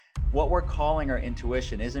what we're calling our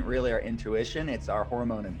intuition isn't really our intuition, it's our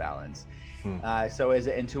hormone imbalance. Hmm. So is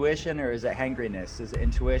it intuition or is it hangriness? Is it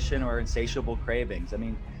intuition or insatiable cravings? I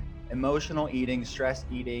mean, emotional eating, stress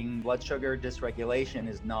eating, blood sugar dysregulation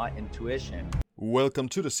is not intuition. Welcome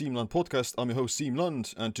to the Siim Lund podcast. I'm your host Siim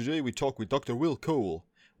Lund, and today we talk with Dr. Will Cole.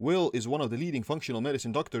 Will is one of the leading functional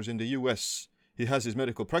medicine doctors in the US. He has his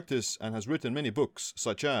medical practice and has written many books,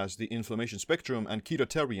 such as The Inflammation Spectrum and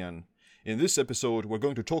Ketotarian. In this episode, we're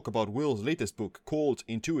going to talk about Will's latest book called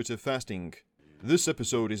Intuitive Fasting. This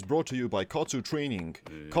episode is brought to you by Katsu Training.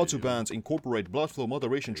 Katsu bands incorporate blood flow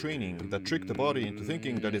moderation training that trick the body into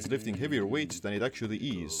thinking that it's lifting heavier weights than it actually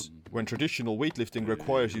is. When traditional weightlifting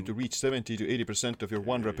requires you to reach 70 to 80% of your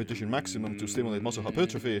one repetition maximum to stimulate muscle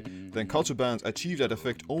hypertrophy, then Katsu bands achieve that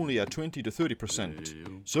effect only at 20 to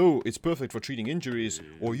 30%. So it's perfect for treating injuries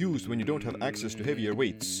or used when you don't have access to heavier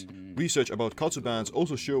weights. Research about Katsu bands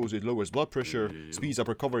also shows it lowers blood pressure, speeds up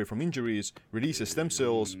recovery from injuries, releases stem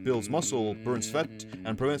cells, builds muscle, burns fat,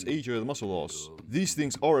 and prevents age-related muscle loss. These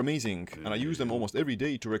things are amazing, and I use them almost every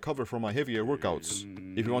day to recover from my heavier workouts.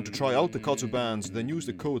 If you want to try out the Katsu bands, then use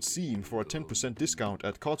the code SIIM for a 10% discount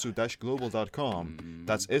at katsu-global.com.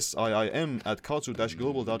 That's SIIM at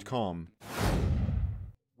katsu-global.com.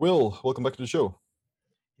 Will, welcome back to the show.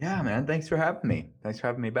 Yeah, man. Thanks for having me. Thanks for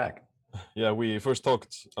having me back. Yeah, we first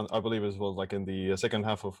talked, I believe it was like in the second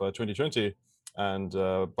half of 2020. And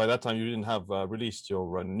by that time, you didn't have released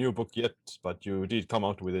your new book yet, but you did come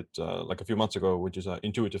out with it like a few months ago, which is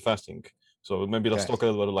Intuitive Fasting. So maybe let's talk a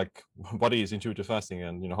little bit like what is intuitive fasting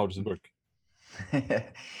and how does it work?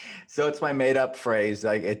 So it's my made up phrase.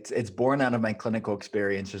 Like it's born out of my clinical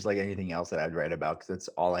experience, just like anything else that I'd write about, because that's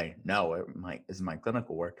all I know is my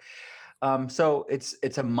clinical work. So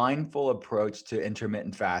it's a mindful approach to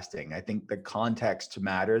intermittent fasting. I think the context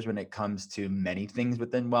matters when it comes to many things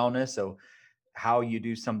within wellness. So how you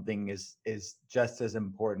do something is just as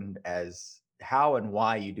important as how and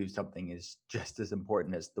why you do something is just as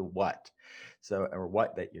important as the what. So or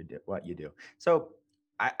what you do. So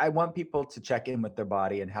I want people to check in with their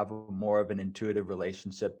body and have more of an intuitive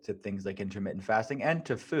relationship to things like intermittent fasting and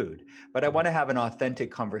to food. But I want to have an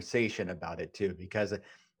authentic conversation about it too, because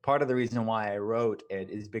part of the reason why I wrote it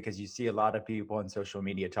is because you see a lot of people on social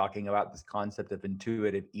media talking about this concept of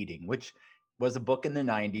intuitive eating, which was a book in the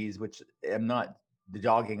 90s, which I'm not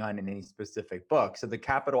dogging on in any specific book. So the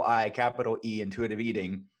capital I, capital E, intuitive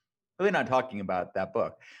eating, really not talking about that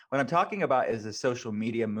book. What I'm talking about is the social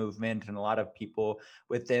media movement and a lot of people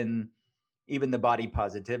within even the body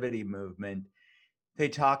positivity movement. They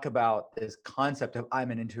talk about this concept of I'm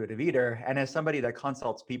an intuitive eater. And as somebody that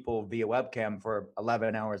consults people via webcam for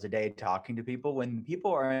 11 hours a day, talking to people, when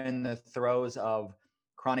people are in the throes of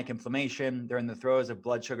chronic inflammation, they're in the throes of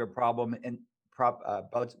blood sugar problem and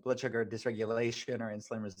blood sugar dysregulation or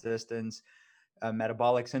insulin resistance,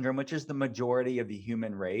 metabolic syndrome, which is the majority of the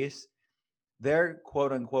human race, their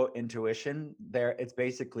quote unquote intuition, it's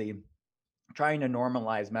basically trying to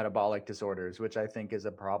normalize metabolic disorders, which I think is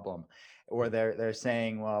a problem. Or they're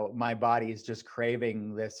saying, well, my body is just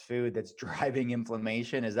craving this food that's driving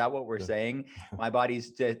inflammation. Is that what we're saying? My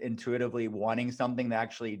body's just intuitively wanting something that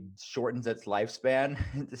actually shortens its lifespan.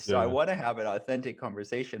 So I want to have an authentic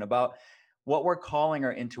conversation about what we're calling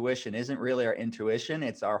our intuition isn't really our intuition,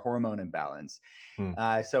 it's our hormone imbalance.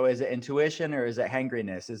 So is it intuition or is it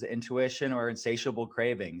hangriness? Is it intuition or insatiable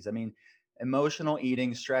cravings? I mean, emotional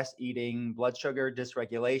eating, stress eating, blood sugar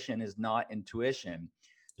dysregulation is not intuition.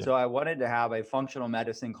 Yeah. So I wanted to have a functional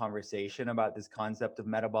medicine conversation about this concept of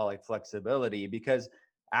metabolic flexibility, because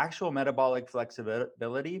actual metabolic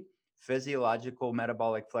flexibility, physiological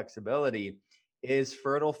metabolic flexibility, is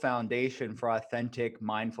fertile foundation for authentic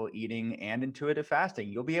mindful eating and intuitive fasting.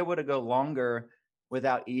 You'll be able to go longer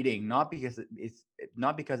without eating, not because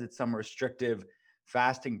it's some restrictive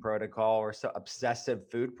fasting protocol or so obsessive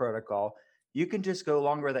food protocol. You can just go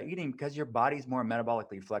longer without eating because your body's more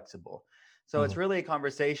metabolically flexible. So it's really a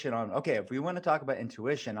conversation on, okay, if we want to talk about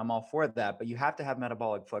intuition, I'm all for that, but you have to have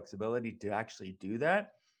metabolic flexibility to actually do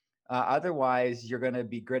that. Otherwise, you're going to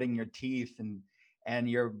be gritting your teeth and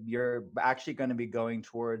you're actually going to be going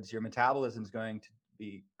towards, your metabolism is going to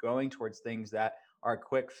be going towards things that are a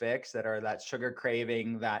quick fix, that are that sugar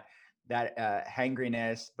craving, that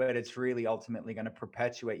hangriness, but it's really ultimately going to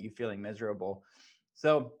perpetuate you feeling miserable.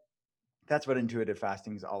 So that's what intuitive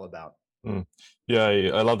fasting is all about. Yeah,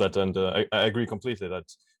 I love that, and I agree completely that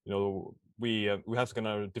we have to kind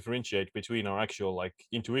of differentiate between our actual like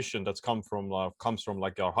intuition that's comes from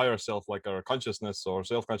like our higher self, like our consciousness or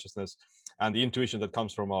self consciousness, and the intuition that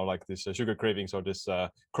comes from our like this sugar cravings or this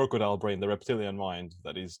crocodile brain, the reptilian mind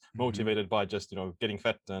that is Hmm. motivated by just getting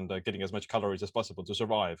fat and getting as much calories as possible to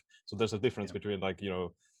survive. So there's a difference Yeah. between like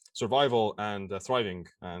survival and thriving,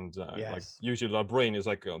 and like Yes. usually our brain is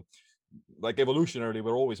like evolutionarily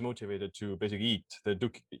we're always motivated to basically eat the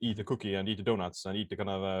Mhm. cookie and eat the donuts and eat the kind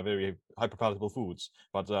of very hyper palatable foods.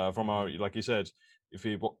 But from our, Mhm. like you said, if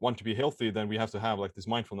we want to be healthy, then we have to have like this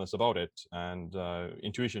mindfulness about it, and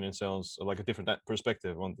intuition entails like a different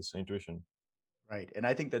perspective on this intuition. Right. And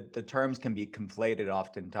I think that the terms can be conflated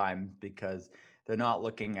oftentimes because they're not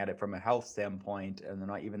looking at it from a health standpoint, and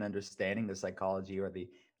they're not even understanding the psychology or the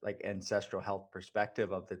like ancestral health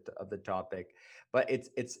perspective of the topic. But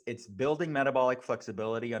it's building metabolic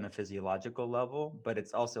flexibility on a physiological level, but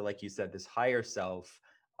it's also, like you said, this higher self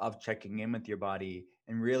of checking in with your body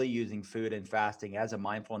and really using food and fasting as a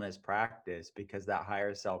mindfulness practice, because that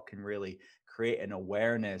higher self can really create an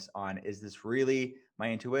awareness on, is this really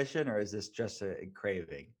my intuition or is this just a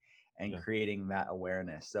craving, and Yeah. creating that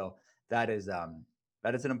awareness. So that is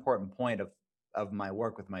that is an important point of my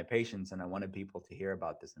work with my patients, and I wanted people to hear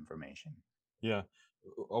about this information. Yeah.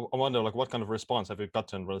 I wonder like what kind of response have you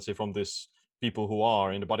gotten, let's say, from this people who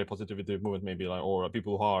are in the body positivity movement, maybe, like, or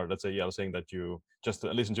people who are, let's say, yeah, saying that you just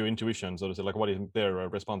listen to your intuition, so to say, like what is their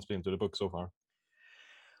response been to the book so far?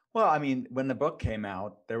 Well, I mean, when the book came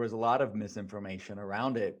out, there was a lot of misinformation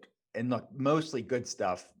around it. And look, mostly good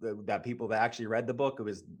stuff that people that actually read the book, it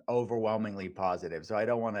was overwhelmingly positive. So I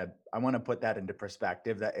don't want to, I want to put that into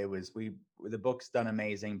perspective that it was, the book's done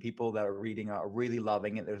amazing. People that are reading are really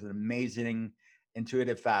loving it. There's an amazing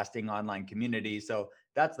intuitive fasting online community. So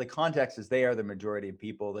that's the context is there. The majority of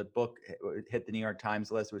people, the book hit the New York Times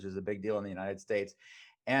list, which is a big deal in the United States.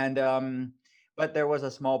 And, but there was a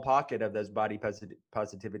small pocket of those body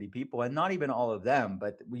positivity people, and not even all of them,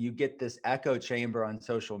 but you get this echo chamber on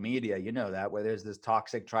social media, you know, that where there's this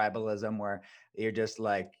toxic tribalism where you're just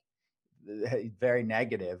like very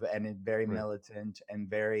negative and very Right. militant and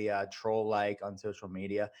very troll like on social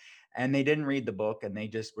media, and they didn't read the book, and they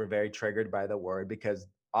just were very triggered by the word, because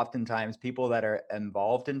oftentimes people that are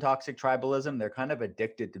involved in toxic tribalism, they're kind of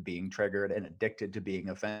addicted to being triggered and addicted to being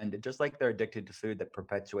offended, just like they're addicted to food that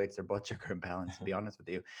perpetuates their blood sugar imbalance, to be honest with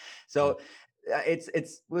you. Yeah. So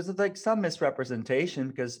it's was like some misrepresentation,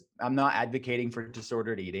 because I'm not advocating for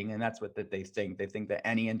disordered eating, and that's what that they think that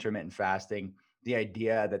any intermittent fasting, the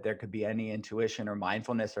idea that there could be any intuition or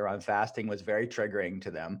mindfulness around fasting, was very triggering to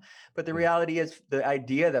them. But the Mm. reality is, the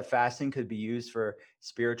idea that fasting could be used for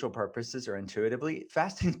spiritual purposes or intuitively,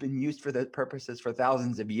 fasting's been used for those purposes for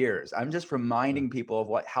thousands of years. I'm just Yeah. reminding people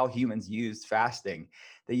of how humans used fasting.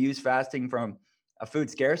 They use fasting from a food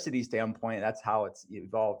scarcity standpoint. That's how it's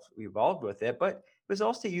evolved. We evolved with it, but it was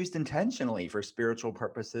also used intentionally for spiritual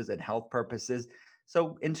purposes and health purposes.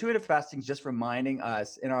 So intuitive fasting is just reminding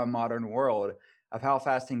us in our modern world of how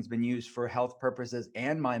fasting's been used for health purposes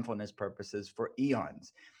and mindfulness purposes for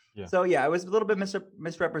eons. Yeah. So yeah, it was a little bit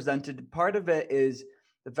misrepresented. Part of it is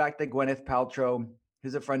the fact that Gwyneth Paltrow,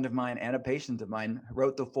 who's a friend of mine and a patient of mine,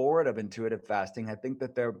 wrote the foreword of intuitive fasting. I think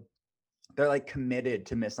that they're like committed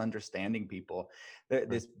to misunderstanding people. Right.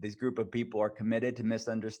 This group of people are committed to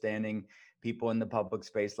misunderstanding people in the public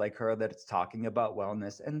space like her that it's talking about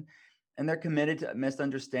wellness, and they're committed to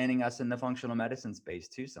misunderstanding us in the functional medicine space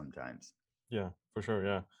too sometimes. Yeah, for sure.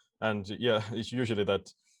 Yeah. And yeah, it's usually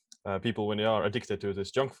that people, when they are addicted to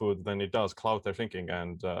this junk food, then it does cloud their thinking.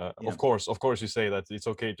 And Yeah. of course, you say that it's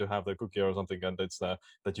okay to have the cookie or something, and it's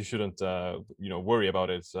that you shouldn't, worry about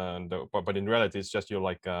it. And but in reality, it's just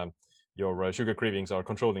your sugar cravings are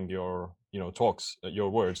controlling your, talks,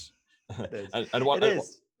 your words. It is. and It what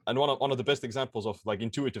is. and one of the best examples of like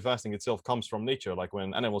intuitive fasting itself comes from nature. Like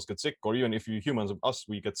when animals get sick, or even if you humans, us,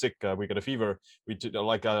 we get sick, we get a fever,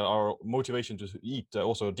 our motivation to eat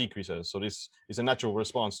also decreases. So this is a natural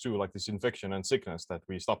response to like this infection and sickness, that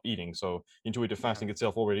we stop eating. So intuitive Yeah. fasting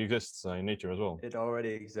itself already exists in nature as well. It already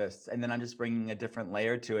exists. And then I'm just bringing a different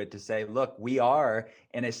layer to it to say, look, we are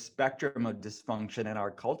in a spectrum of dysfunction in our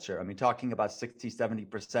culture. I mean, talking about 60,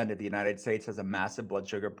 70% of the United States has a massive blood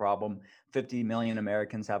sugar problem. 50 million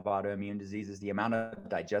Americans have autoimmune diseases, the amount of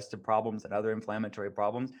digestive problems and other inflammatory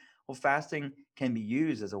problems. Well, fasting can be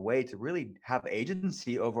used as a way to really have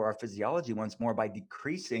agency over our physiology once more by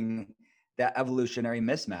decreasing that evolutionary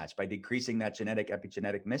mismatch, by decreasing that genetic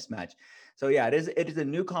epigenetic mismatch. So yeah, it is a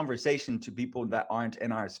new conversation to people that aren't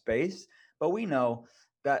in our space, but we know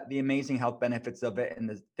that the amazing health benefits of it and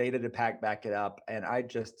the data to back it up. And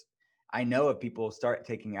I know if people start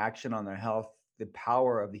taking action on their health, the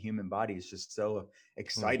power of the human body is just so Hmm.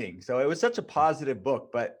 exciting. So it was such a positive book,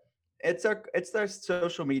 but it's our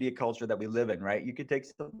social media culture that we live in, right? You could take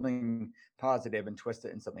something positive and twist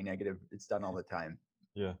it in something negative. It's done all the time.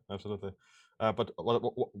 Yeah, absolutely. But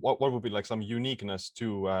what would be like some uniqueness to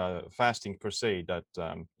fasting per se that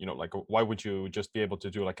like why would you just be able to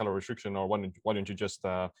do like calorie restriction, or why don't you just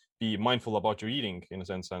be mindful about your eating in a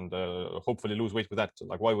sense and hopefully lose weight with that?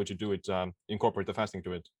 Like why would you do it, incorporate the fasting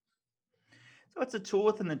to it? So it's a tool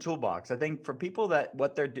within the toolbox. I think for people that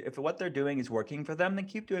if what they're doing is working for them, then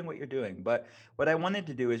keep doing what you're doing. But what I wanted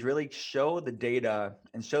to do is really show the data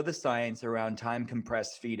and show the science around time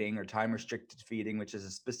compressed feeding or time restricted feeding, which is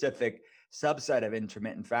a specific subset of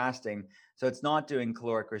intermittent fasting. So it's not doing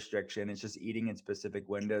caloric restriction, it's just eating in specific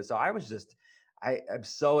windows. So I am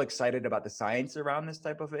so excited about the science around this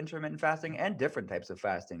type of intermittent fasting and different types of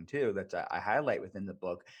fasting too that I highlight within the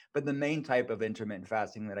book. But the main type of intermittent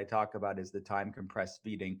fasting that I talk about is the time compressed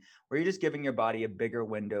feeding, where you're just giving your body a bigger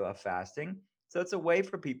window of fasting. So it's a way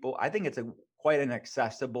for people. I think it's a quite an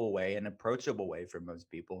accessible way, an approachable way for most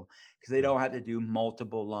people, because they Mm. don't have to do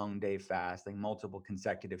multiple long day fasts, like multiple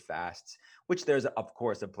consecutive fasts, which there's of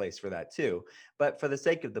course a place for that too. But for the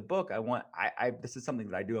sake of the book, I this is something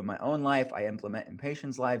that I do in my own life. I implement in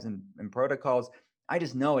patients' lives and protocols. I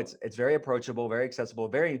just know it's very approachable, very accessible,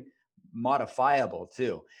 very modifiable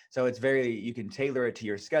too. So it's very, you can tailor it to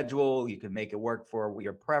your schedule, you can make it work for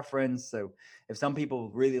your preference. So if some people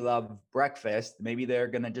really love breakfast, maybe they're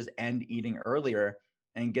going to just end eating earlier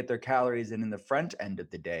and get their calories in the front end of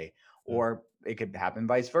the day, Yeah. or it could happen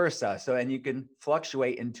vice versa. So, and you can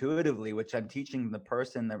fluctuate intuitively, which I'm teaching the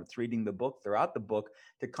person that's reading the book throughout the book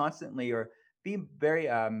to constantly or be very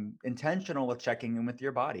intentional with checking in with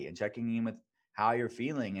your body and checking in with how you're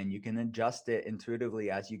feeling, and you can adjust it intuitively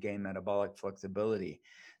as you gain metabolic flexibility.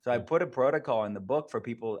 So I Yeah. put a protocol in the book for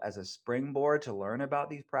people as a springboard to learn about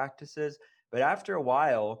these practices, but after a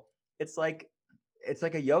while it's like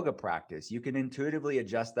a yoga practice. You can intuitively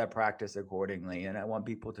adjust that practice accordingly, and I want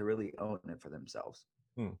people to really own it for themselves.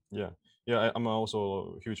 Yeah, yeah. I'm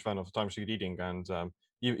also a huge fan of time restricted eating, and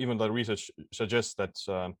even the research suggests that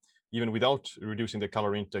even without reducing the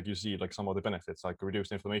calorie intake, you see like some of the benefits, like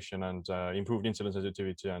reduced inflammation and improved insulin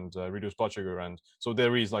sensitivity and reduced blood sugar, and so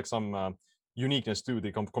there is like some uniqueness to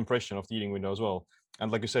the compression of the eating window as well.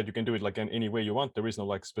 And like you said, you can do it like in any way you want. There is no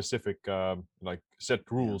like specific like set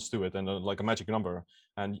Yeah. rules to it and like a magic number.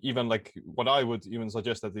 And even like what I would even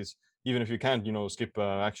suggest that is, even if you can't skip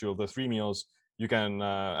actual the 3 meals, you can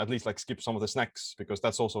at least like skip some of the snacks, because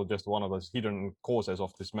that's also just one of the hidden causes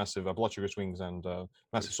of this massive blood sugar swings and For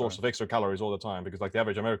massive source sure. of extra calories all the time. Because like the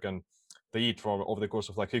average American, they eat for over the course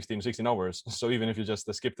of like 15 16 hours. So even if you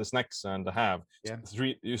just skip the snacks and have Yeah.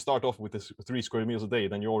 three, you start off with this 3 square meals a day,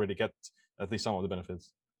 then you already get at least some of the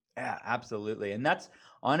benefits. Yeah, absolutely. And that's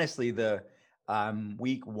honestly the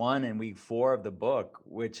week 1 and week 4 of the book,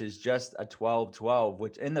 which is just a 12-12,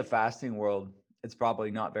 which in the fasting world, it's probably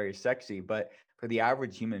not very sexy, but for the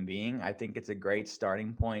average human being, I think it's a great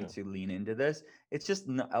starting point Yeah. to lean into this. It's just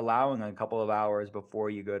allowing a couple of hours before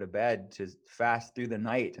you go to bed to fast through the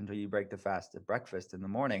night until you break the fast at breakfast in the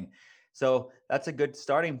morning. So that's a good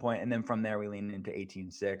starting point. And then from there, we lean into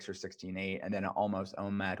 18-6 or 16-8, and then almost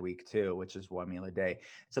OMAD week 2, which is 1 meal a day.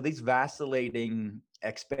 So these vacillating,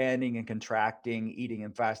 expanding and contracting, eating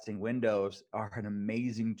and fasting windows are an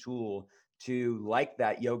amazing tool to, like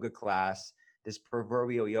that yoga class, this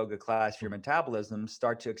proverbial yoga class for your metabolism,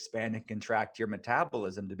 start to expand and contract your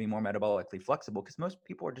metabolism to be more metabolically flexible. Because most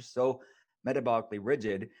people are just so metabolically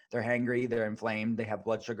rigid. They're hangry, they're inflamed, they have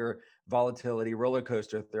blood sugar volatility, roller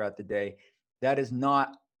coaster throughout the day. That is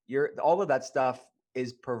not your, all of that stuff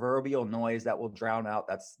is proverbial noise that will drown out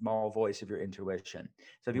that small voice of your intuition.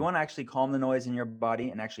 So if you Mm. want to actually calm the noise in your body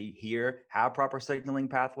and actually have proper signaling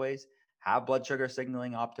pathways, have blood sugar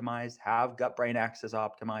signaling optimized, have gut brain axis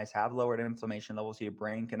optimized, have lowered inflammation levels so your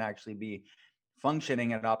brain can actually be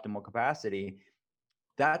functioning at optimal capacity,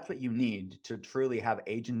 that's what you need to truly have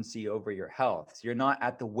agency over your health. So you're not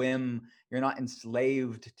at the whim, you're not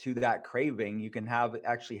enslaved to that craving. You can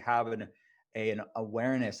actually have an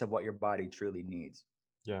awareness of what your body truly needs.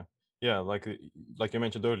 Yeah, yeah, like you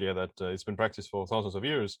mentioned earlier, that it's been practiced for thousands of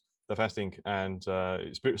years, the fasting, and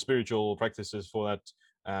spiritual practices for that,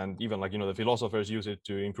 and even like the philosophers use it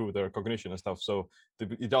to improve their cognition and stuff. So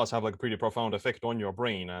it does have like a pretty profound effect on your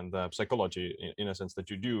brain and psychology in a sense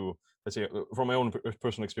that you do. Let's say from my own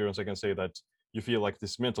personal experience, I can say that you feel like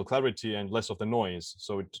this mental clarity and less of the noise.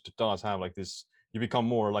 So it does have like this you become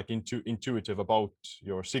more like intuitive about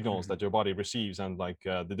your signals Mhm. that your body receives, and like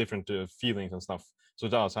the different feelings and stuff. So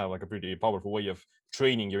it does have like a pretty powerful way of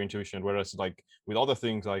training your intuition, whereas like with other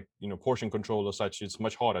things like portion control or such, it's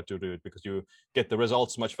much harder to do it because you get the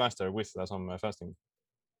results much faster with some fasting.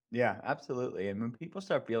 Yeah, absolutely. And when people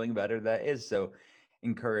start feeling better, that is so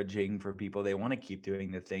encouraging for people. They want to keep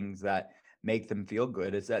doing the things that make them feel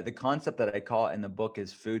good. Is that the concept that I call it in the book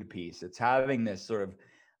is food peace. It's having this sort of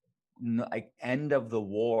like end of the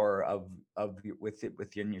war with it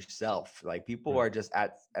within yourself. Like people Right. are just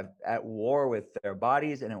at war with their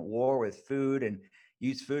bodies and at war with food, and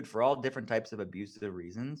use food for all different types of abusive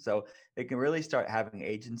reasons. So they can really start having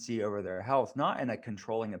agency over their health, not in a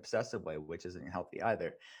controlling obsessive way, which isn't healthy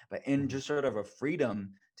either, but in Mhm. just sort of a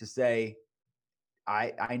freedom to say,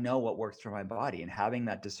 I know what works for my body, and having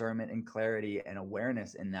that discernment and clarity and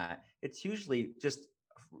awareness in that, it's usually just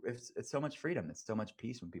it's so much freedom, it's so much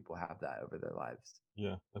peace when people have that over their lives.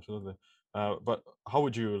 Yeah, absolutely. But how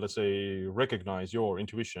would you, let's say, recognize your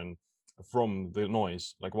intuition from the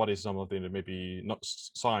noise? Like, what is some of the maybe not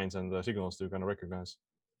signs and the signals to kind of recognize?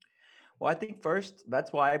 Well, I think first,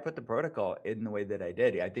 that's why I put the protocol in the way that I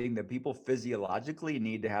did. I think that people physiologically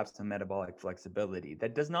need to have some metabolic flexibility.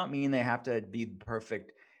 That does not mean they have to be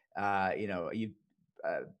perfect, you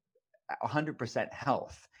uh, 100%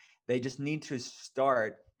 health. They just need to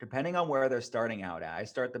start, depending on where they're starting out at. I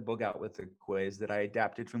start the book out with a quiz that I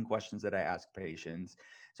adapted from questions that I ask patients.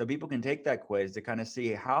 So people can take that quiz to kind of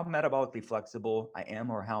see how metabolically flexible I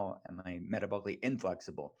am, or how am I metabolically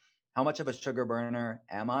inflexible. How much of a sugar burner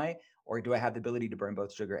am I, or do I have the ability to burn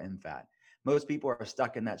both sugar and fat? Most people are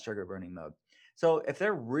stuck in that sugar burning mode. So if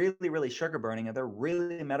they're really, really sugar burning, and they're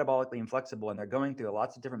really metabolically inflexible, and they're going through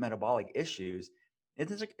lots of different metabolic issues,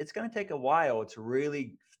 it's going to take a while to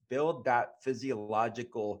really build that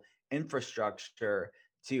physiological infrastructure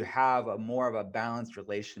to have a more of a balanced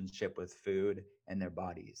relationship with food and their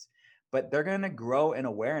bodies. But they're going to grow in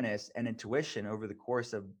awareness and intuition over the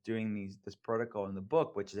course of doing this protocol in the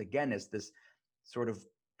book, which is again is this sort of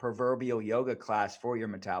proverbial yoga class for your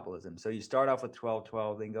metabolism. So you start off with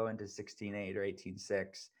 12-12, then go into 16-8 or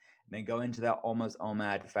 18-6, and then go into that almost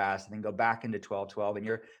OMAD fast, and then go back into 12-12. And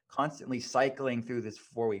you're constantly cycling through this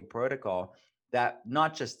 4-week protocol that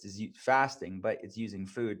not just is fasting, but it's using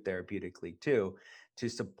food therapeutically too, to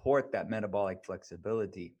support that metabolic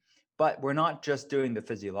flexibility. But we're not just doing the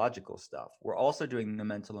physiological stuff. We're also doing the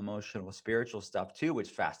mental, emotional, spiritual stuff too, which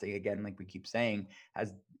fasting, again, like we keep saying,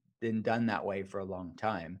 has been done that way for a long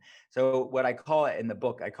time. So what I call it in the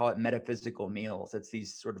book, I call it metaphysical meals. It's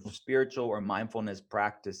these sort of spiritual or mindfulness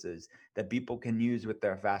practices that people can use with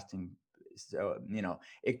their fasting. So,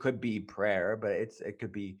 it could be prayer, but it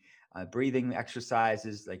could be breathing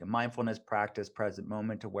exercises, like a mindfulness practice, present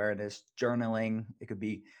moment awareness, journaling. It could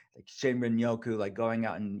be like Shinrin Yoku, like going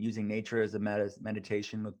out and using nature as a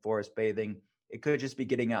meditation with forest bathing. It could just be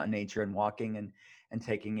getting out in nature and walking and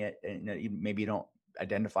taking it. And, maybe you don't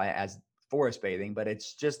identify it as forest bathing, but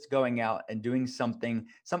it's just going out and doing something,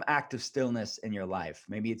 some act of stillness in your life.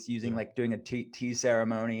 Maybe it's using Yeah. like doing a tea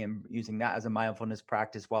ceremony and using that as a mindfulness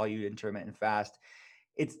practice while you intermittent fast.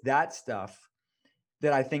 It's that stuff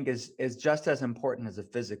that I think is just as important as the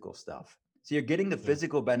physical stuff. So you're getting the Yeah.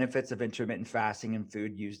 physical benefits of intermittent fasting and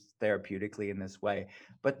food used therapeutically in this way,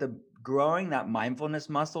 but the growing that mindfulness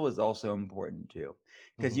muscle is also important too,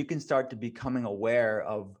 because Hmm. you can start to becoming aware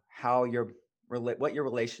of how what your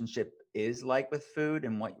relationship is like with food,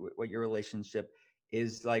 and what your relationship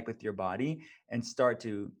is like with your body, and start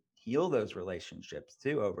to heal those relationships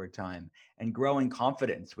too over time, and growing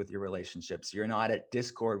confidence with your relationships. You're not at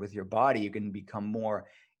discord with your body. You can become more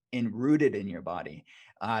rooted in your body.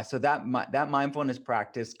 So that mindfulness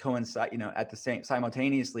practice coincide, at the same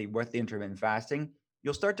simultaneously with the intermittent fasting,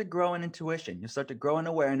 you'll start to grow in intuition. You'll start to grow in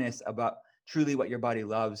awareness about truly what your body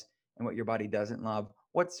loves and what your body doesn't love,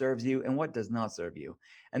 what serves you and what does not serve you.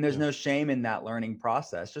 And there's Yeah. no shame in that learning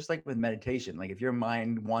process. Just like with meditation, like if your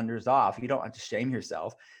mind wanders off, you don't have to shame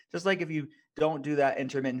yourself. Just like if you don't do that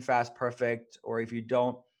intermittent fast perfect, or if you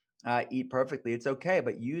don't eat perfectly, it's okay.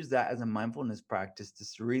 But use that as a mindfulness practice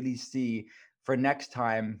to really see, for next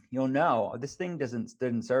time you'll know, "Oh, this thing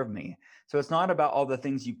didn't serve me." So it's not about all the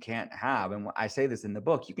things you can't have. And I say this in the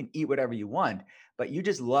book, you can eat whatever you want, but you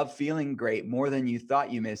just love feeling great more than you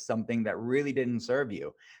thought you missed something that really didn't serve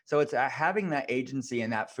you. So it's having that agency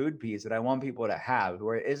and that food piece that I want people to have,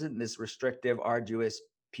 where it isn't this restrictive, arduous,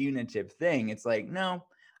 punitive thing. It's like, no,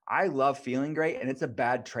 I love feeling great, and it's a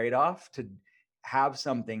bad trade-off to have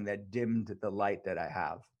something that dimmed the light that I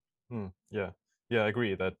have. Yeah. Yeah, I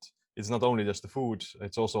agree that it's not only just the food,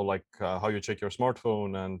 it's also like how you check your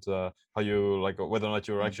smartphone, and how you like whether or not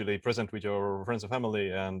you're Mm, actually present with your friends and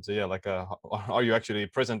family, and yeah, like are you actually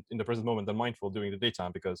present in the present moment and mindful during the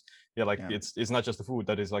daytime? Because yeah, like yeah. it's not just the food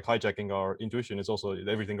that is like hijacking our intuition, it's also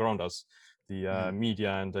everything around us, the Mhm.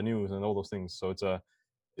 media and the news and all those things. So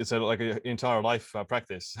it's a like an entire life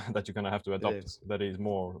practice that you're gonna have to It is. adopt, that is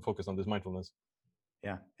more focused on this mindfulness.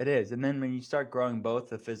 Yeah, it is. And then when you start growing both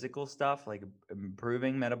the physical stuff, like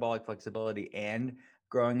improving metabolic flexibility and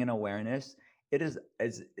growing in awareness, it's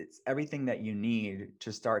everything that you need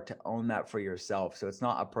to start to own that for yourself. So it's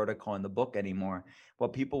not a protocol in the book anymore.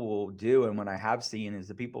 What people will do, and what I have seen, is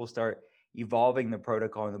that people start evolving the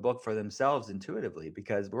protocol in the book for themselves intuitively,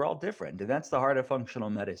 because we're all different. And that's the heart of functional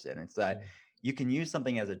medicine. It's that you can use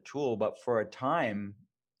something as a tool, but for a time,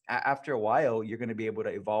 after a while, you're going to be able to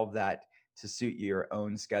evolve that to suit your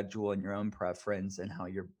own schedule and your own preference and how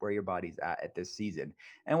your where your body's at this season.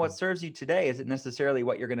 And what serves you today isn't necessarily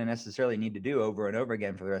what you're going to necessarily need to do over and over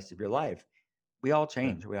again for the rest of your life. We all Yeah.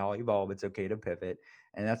 change, we all evolve. It's okay to pivot.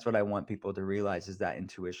 And that's what I want people to realize, is that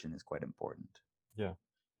intuition is quite important. Yeah,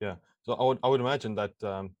 yeah. So I would imagine that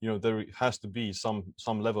there has to be some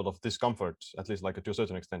level of discomfort, at least like to a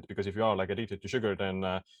certain extent, because if you are like addicted to sugar, then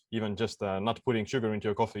even just not putting sugar into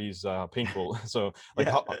your coffee is painful. So like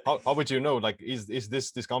Yeah. how would you know, like is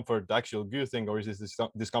this discomfort the actual good thing, or is this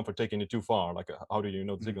discomfort taking it too far? Like how do you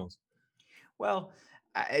know the Mhm. signals? Well,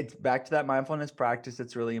 it's back to that mindfulness practice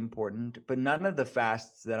that's really important. But none of the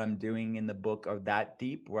fasts that I'm doing in the book are that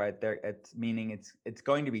deep, right? There, it's meaning it's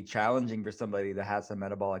going to be challenging for somebody that has some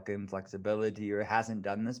metabolic inflexibility or hasn't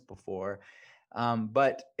done this before.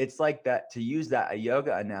 But it's like that, to use that a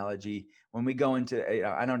yoga analogy. When we go into,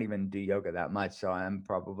 I don't even do yoga that much, so I'm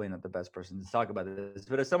probably not the best person to talk about this.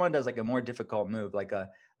 But if someone does like a more difficult move, like a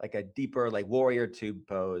deeper like warrior tube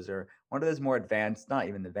pose, or one of those more advanced, not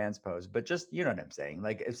even advanced pose, but just, you know what I'm saying?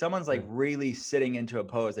 Like if someone's like Yeah. really sitting into a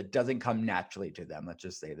pose that doesn't come naturally to them, let's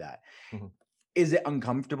just say that. Mhm. Is it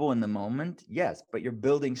uncomfortable in the moment? Yes, but you're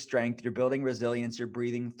building strength, you're building resilience, you're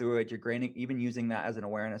breathing through it, you're gaining, even using that as an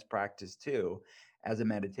awareness practice too, as a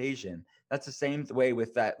meditation. That's the same way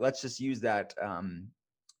with that. Let's just use that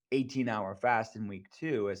 18-hour fast in week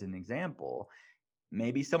 2 as an example.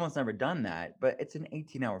 Maybe someone's never done that, but it's an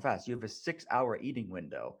 18-hour fast. You have a 6-hour eating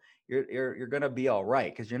window. You're going to be all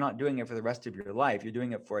right, because you're not doing it for the rest of your life. You're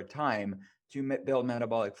doing it for a time to build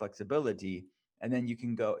metabolic flexibility, and then you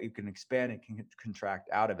can expand and can contract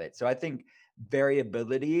out of it. So I think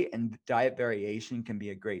variability and diet variation can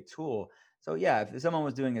be a great tool. So yeah, if someone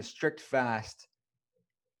was doing a strict fast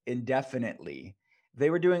indefinitely, they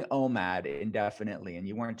were doing OMAD indefinitely, and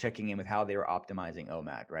you weren't checking in with how they were optimizing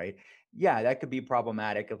OMAD, right? Yeah, that could be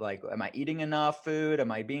problematic. Of like, am I eating enough food?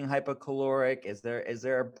 Am I being hypocaloric? Is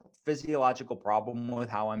there a physiological problem with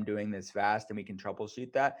how I'm doing this fast, and we can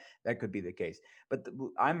troubleshoot that? That could be the case. But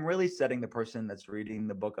I'm really setting the person that's reading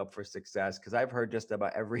the book up for success, because I've heard just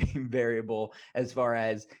about every variable, as far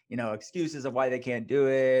as, excuses of why they can't do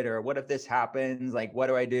it, or what if this happens, like what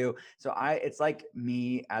do I do? So it's like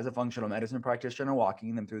me as a functional medicine practitioner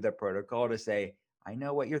walking them through that protocol to say, I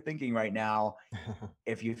know what you're thinking right now.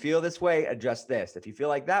 If you feel this way, adjust this. If you feel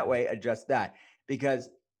like that way, adjust that. Because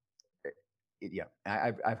yeah,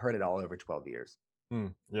 I've heard it all over 12 years. Yeah,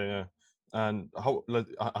 yeah. And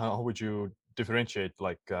how would you differentiate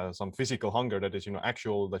like some physical hunger that is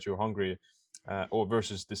actual that you're hungry, or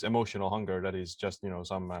versus this emotional hunger that is just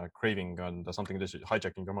some craving and something that's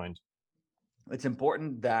hijacking your mind? It's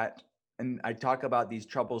important that, and I talk about these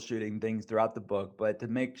troubleshooting things throughout the book, but to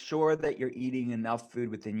make sure that you're eating enough food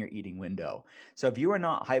within your eating window. So if you are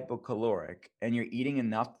not hypocaloric and you're eating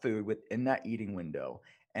enough food within that eating window,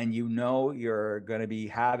 and you know you're going to be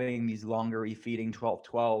having these longer refeeding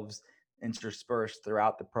 12-12s interspersed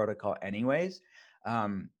throughout the protocol anyways,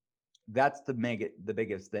 um, that's the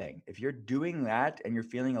biggest thing. If you're doing that and you're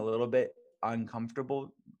feeling a little bit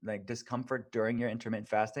uncomfortable, like discomfort during your intermittent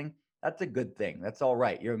fasting, that's a good thing. That's all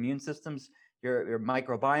right. Your immune system's, your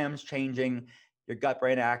microbiome's changing, your gut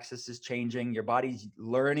brain axis is changing, your body's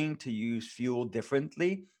learning to use fuel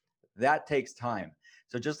differently. That takes time.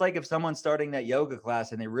 So just like if someone's starting that yoga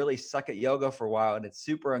class and they really suck at yoga for a while and it's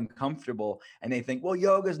super uncomfortable, and they think, well,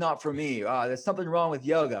 yoga's not for me. There's something wrong with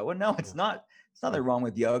yoga. Well, no, it's Yeah. not. It's nothing wrong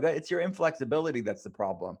with yoga. It's your inflexibility that's the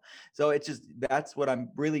problem. So it's just, that's what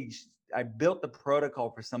I built the protocol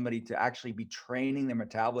for somebody to actually be training their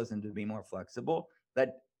metabolism to be more flexible.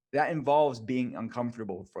 That involves being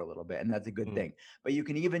uncomfortable for a little bit, and that's a good Mm. thing. But you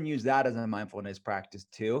can even use that as a mindfulness practice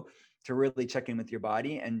too, to really check in with your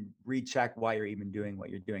body and recheck why you're even doing what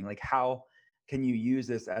you're doing. Like, how can you use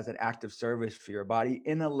this as an act of service for your body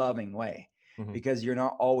in a loving way? because you're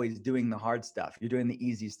not always doing the hard stuff. You're doing the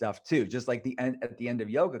easy stuff too. Just like at the end of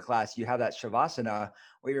yoga class, you have that shavasana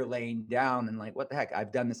where you're laying down and like, what the heck?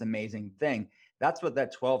 I've done this amazing thing. That's what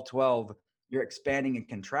that 12-12, you're expanding and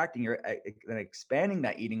contracting. You're expanding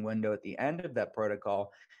that eating window at the end of that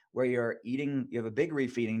protocol where you're eating, you have a big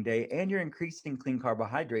refeeding day and you're increasing clean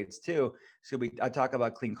carbohydrates too. So I talk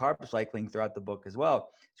about clean carb cycling throughout the book as well.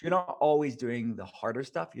 So you're not always doing the harder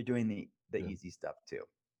stuff. You're doing the Yeah. easy stuff too.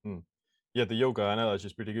 Yeah, the yoga analogy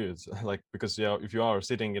is pretty good. Like, because yeah, if you are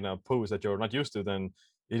sitting in a pose that you're not used to, then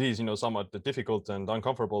it is, somewhat difficult and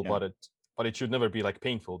uncomfortable, Yeah. but it should never be like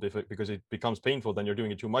painful, because it becomes painful, then you're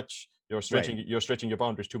doing it too much. You're stretching Right. you're stretching your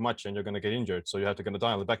boundaries too much, and you're going to get injured. So you have to kind of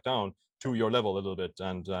dial it back down to your level a little bit.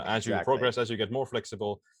 And as you Exactly. progress, as you get more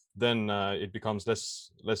flexible, then it becomes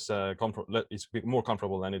less it's more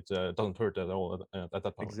comfortable, and it doesn't hurt at all at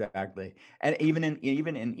that point. Exactly. And even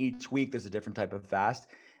in each week, there's a different type of fast.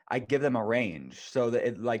 I give them a range so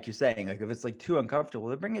that like you're saying, like if it's like too uncomfortable,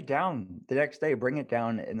 then bring it down the next day, bring it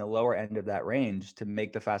down in the lower end of that range to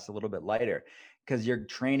make the fast a little bit lighter because you're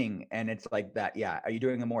training and it's like that. Yeah. Are you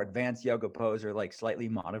doing a more advanced yoga pose or like slightly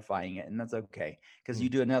modifying it? And that's okay. Because you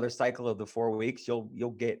do another cycle of the 4 weeks,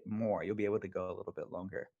 you'll get more. You'll be able to go a little bit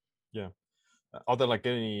longer. Yeah. Are there like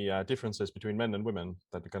any differences between men and women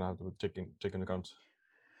that you kind of have to take into account?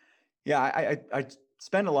 Yeah, I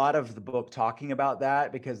spend a lot of the book talking about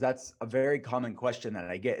that because that's a very common question that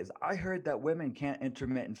I get is I heard that women can't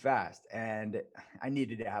intermittent fast. And I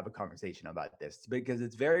needed to have a conversation about this because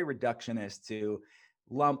it's very reductionist to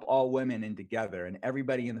lump all women in together, and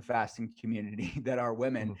everybody in the fasting community that are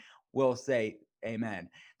women will say amen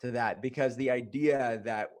to that, because the idea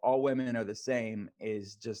that all women are the same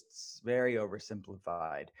is just very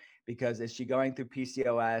oversimplified. Because is she going through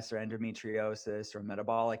PCOS or endometriosis or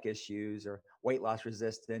metabolic issues or weight loss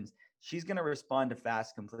resistance, she's going to respond to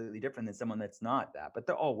fast completely different than someone that's not that. But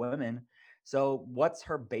they're all women. So what's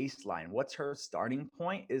her baseline? What's her starting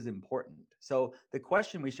point is important. So the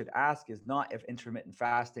question we should ask is not if intermittent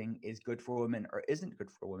fasting is good for women or isn't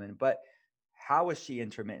good for women, but how is she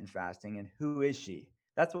intermittent fasting and who is she?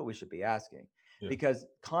 That's what we should be asking. Yeah. Because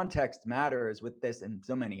context matters with this and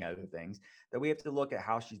so many other things, that we have to look at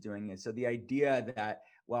how she's doing it. So the idea that,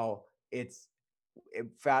 well,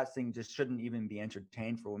 fasting just shouldn't even be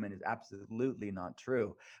entertained for women is absolutely not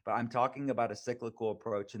true. But I'm talking about a cyclical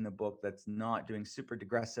approach in the book that's not doing super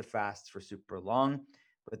digressive fasts for super long.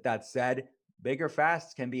 But that said, bigger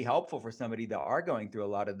fasts can be helpful for somebody that are going through a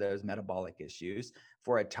lot of those metabolic issues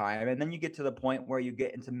for a time. And then you get to the point where you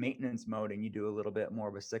get into maintenance mode and you do a little bit more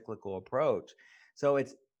of a cyclical approach. So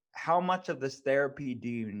it's how much of this therapy do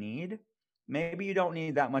you need? Maybe you don't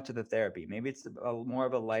need that much of the therapy. Maybe it's more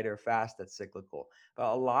of a lighter fast that's cyclical.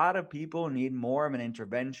 But a lot of people need more of an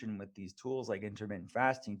intervention with these tools like intermittent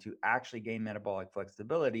fasting to actually gain metabolic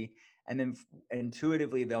flexibility. And then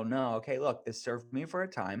intuitively, they'll know, okay, look, this served me for a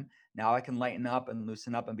time. Now I can lighten up and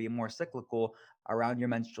loosen up and be more cyclical around your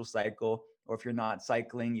menstrual cycle. Or if you're not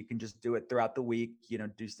cycling, you can just do it throughout the week,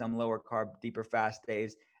 do some lower carb, deeper fast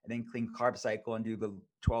days, and then clean carb cycle and do the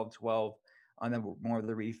 12-12 on the more of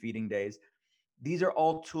the refeeding days. These are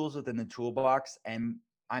all tools within the toolbox. And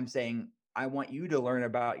I'm saying, I want you to learn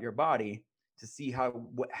about your body to see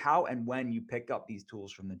how and when you pick up these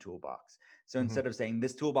tools from the toolbox. So instead of saying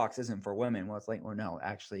this toolbox isn't for women, well, it's like, well, no,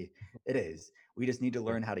 actually it is. We just need to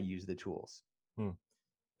learn how to use the tools.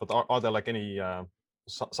 But are there like any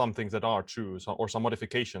some things that are true, or some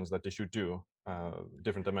modifications that they should do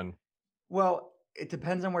different than men? Well, it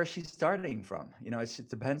depends on where she's starting from. It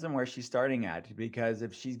depends on where she's starting at, because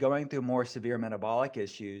if she's going through more severe metabolic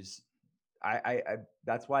issues, I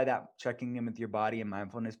that's why that checking in with your body and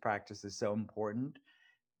mindfulness practice is so important.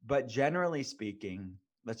 But generally speaking,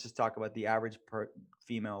 let's just talk about the average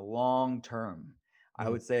female long term. I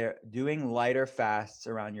would say doing lighter fasts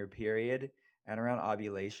around your period and around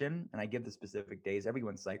ovulation, and I give the specific days.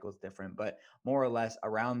 Everyone's cycle is different, but more or less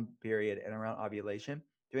around period and around ovulation,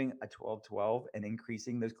 doing a 12-12 and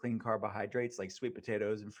increasing those clean carbohydrates like sweet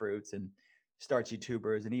potatoes and fruits and starchy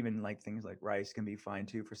tubers, and even like things like rice can be fine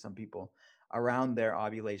too for some people around their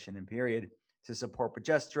ovulation and period, to support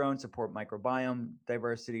progesterone, support microbiome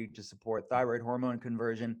diversity, to support thyroid hormone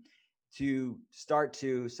conversion, to start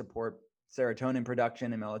to support serotonin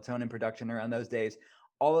production and melatonin production around those days.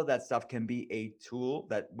 All of that stuff can be a tool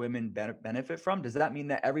that women benefit from. Does that mean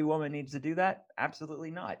that every woman needs to do that?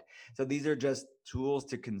 Absolutely not. So these are just tools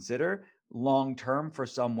to consider long term. For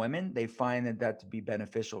some women, they find that to be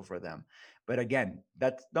beneficial for them. But again,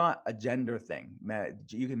 that's not a gender thing.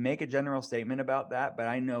 You can make a general statement about that, but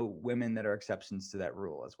I know women that are exceptions to that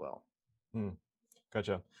rule as well.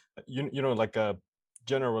 Gotcha. Like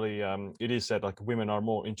generally it is said like women are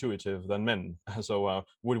more intuitive than men. So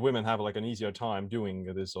would women have like an easier time doing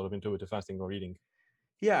this sort of intuitive fasting or eating?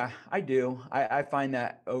 Yeah, I do. I find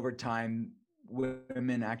that over time,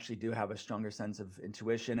 women actually do have a stronger sense of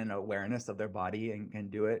intuition and awareness of their body and can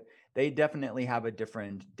do it. They definitely have a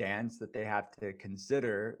different dance that they have to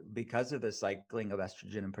consider because of the cycling of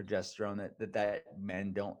estrogen and progesterone that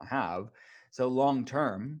men don't have. So long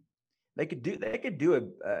term, they could do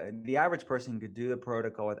the average person could do the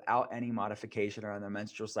protocol without any modification around their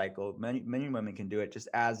menstrual cycle. Many women can do it just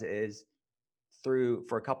as is through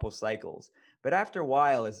for a couple of cycles. But after a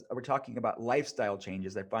while, as we're talking about lifestyle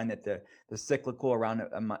changes, I find that the cyclical around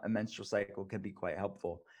a menstrual cycle can be quite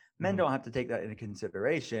helpful. Men Hmm. don't have to take that into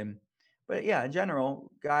consideration. But yeah, in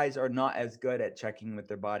general, guys are not as good at checking with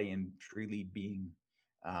their body and truly being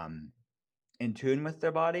um, in tune with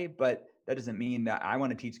their body. But that doesn't mean that I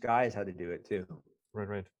want to teach guys how to do it too. Right,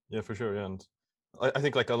 right. Yeah, for sure. Yeah, and I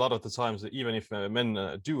think like a lot of the times, even if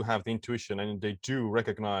men do have the intuition and they do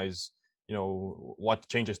recognize, you know, what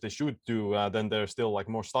changes they should do, then they're still like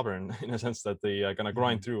more stubborn in a sense that they are gonna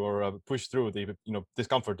grind Mhm. through or push through the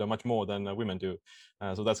discomfort much more than women do.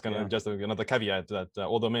 So that's kind of Yeah. just another caveat that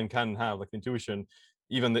although men can have like intuition,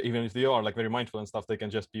 even if they are like very mindful and stuff, they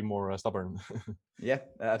can just be more stubborn. Yeah,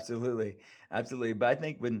 absolutely. Absolutely. But I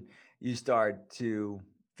think when you start to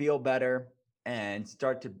feel better and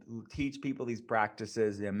start to teach people these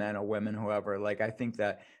practices, men or women, whoever, like I think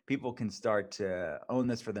that people can start to own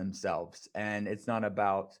this for themselves. And it's not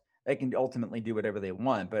about, they can ultimately do whatever they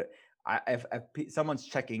want. But if someone's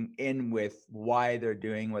checking in with why they're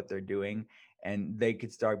doing what they're doing, and they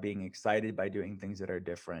could start being excited by doing things that are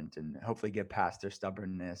different and hopefully get past their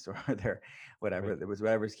stubbornness or their whatever Right. it was,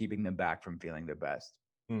 whatever's keeping them back from feeling their best.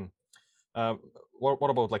 Hmm. Um, what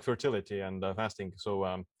about like fertility and fasting?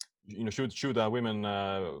 So should women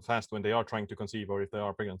fast when they are trying to conceive or if they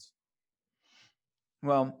are pregnant?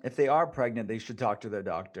 Well, if they are pregnant, they should talk to their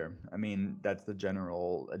doctor. I mean, that's the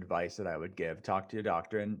general advice that I would give. Talk to your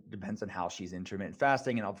doctor, and depends on how she's intermittent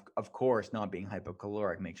fasting, and of course, not being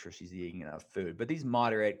hypocaloric. Make sure she's eating enough food. But these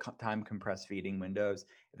moderate time compressed feeding windows,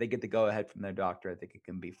 if they get the go ahead from their doctor, I think it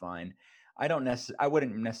can be fine. I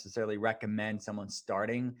wouldn't necessarily recommend someone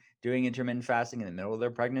starting doing intermittent fasting in the middle of their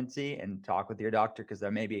pregnancy and talk with your doctor because there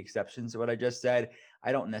may be exceptions to what I just said.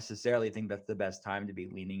 I don't necessarily think that's the best time to be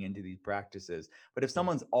leaning into these practices. But if Mm.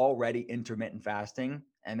 someone's already intermittent fasting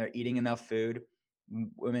and they're eating enough food,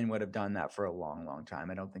 women would have done that for a long, long time.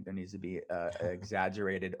 I don't think there needs to be an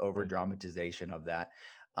exaggerated over Right. dramatization of that.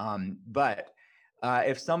 But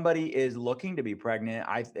if somebody is looking to be pregnant,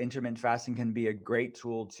 intermittent fasting can be a great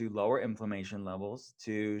tool to lower inflammation levels,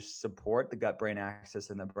 to support the gut brain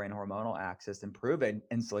axis and the brain hormonal axis, improve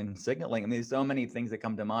insulin signaling. I mean, there's so many things that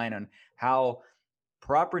come to mind on how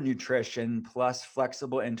proper nutrition plus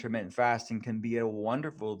flexible intermittent fasting can be a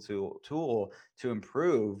wonderful tool to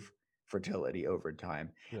improve fertility over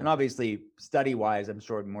time. Yeah. And obviously, study wise, I'm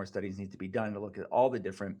sure more studies need to be done to look at all the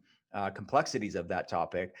different complexities of that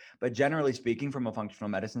topic. But generally speaking, from a functional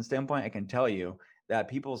medicine standpoint, I can tell you that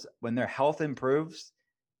when their health improves,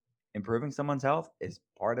 improving someone's health is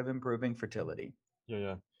part of improving fertility. Yeah,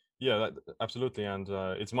 yeah, yeah. Absolutely, and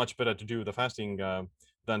it's much better to do the fasting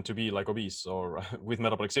than to be like obese or with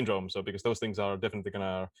metabolic syndrome. So because those things are definitely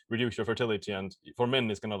gonna reduce your fertility, and for men,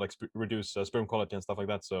 it's gonna like reduce sperm quality and stuff like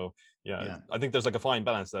that. So yeah, Yeah. I think there's like a fine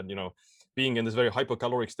balance that being in this very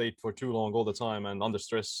hypocaloric state for too long all the time and under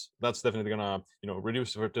stress, that's definitely gonna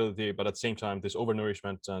reduce fertility. But at the same time, this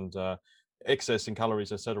overnourishment and excess in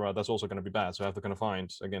calories, etc., that's also going to be bad. So I have to kind of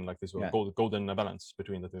find again like this Yeah. golden balance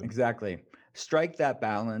between the two. Exactly. Strike that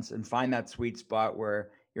balance and find that sweet spot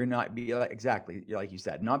where you're not be like exactly like you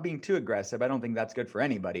said, not being too aggressive. I don't think that's good for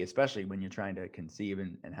anybody, especially when you're trying to conceive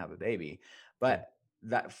and have a baby. Yeah.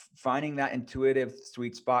 But finding that intuitive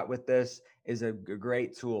sweet spot with this is a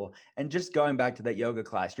great tool. And just going back to that yoga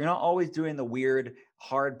class, you're not always doing the weird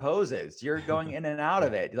hard poses. You're going in and out Yeah.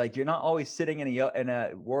 of it. Like you're not always sitting in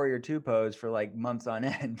a warrior two pose for like months on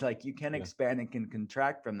end. Like you can Yeah. expand and can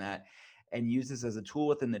contract from that and use this as a tool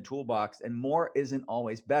within the toolbox. And more isn't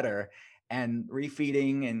always better. And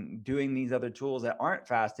refeeding and doing these other tools that aren't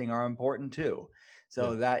fasting are important too. Yeah.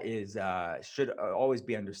 So that is should always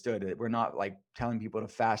be understood that we're not like telling people to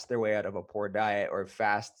fast their way out of a poor diet or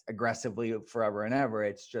fast aggressively forever and ever.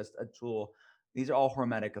 It's just a tool. These are all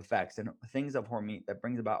hormetic effects and things of hormone that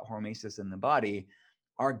brings about hormesis in the body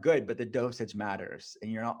are good, but the dosage matters. And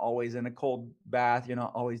you're not always in a cold bath. You're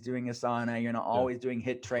not always doing a sauna. You're not Yeah. always doing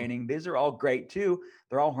HIIT training. These are all great too.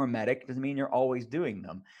 They're all hormetic. Doesn't mean you're always doing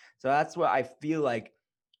them. So that's what I feel like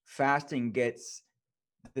fasting gets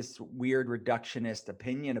this weird reductionist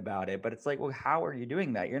opinion about it, but it's like, well, how are you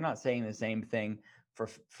doing that? You're not saying the same thing for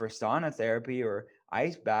sauna therapy or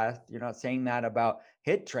ice bath. You're not saying that about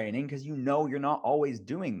hit training because you're not always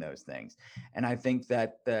doing those things. And I think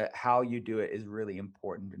that the how you do it is really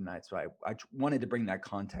important, and that's why I wanted to bring that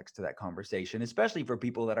context to that conversation, especially for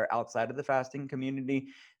people that are outside of the fasting community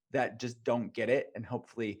that just don't get it, and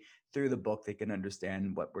hopefully through the book they can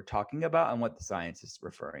understand what we're talking about and what the science is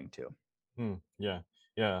referring to. Yeah,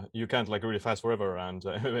 yeah. You can't like really fast forever, and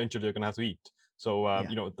eventually you're gonna have to eat. So Yeah.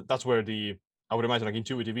 you know that's where the I would imagine like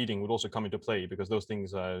intuitive eating would also come into play because those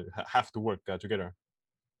things have to work together.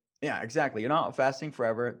 Yeah, exactly. You're not fasting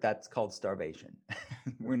forever. That's called starvation.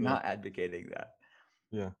 We're Yeah, not advocating that.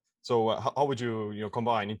 yeah. So how would you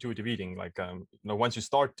combine intuitive eating like once you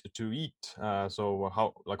start to eat? So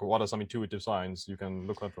how like what are some intuitive signs you can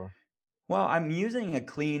look out for? Well, I'm using a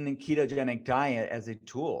clean ketogenic diet as a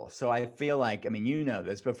tool. So I feel like, I mean, you know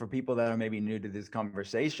this, but for people that are maybe new to this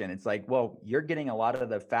conversation, it's like, well, you're getting a lot of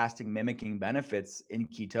the fasting mimicking benefits in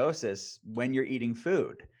ketosis when you're eating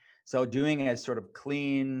food. So doing a sort of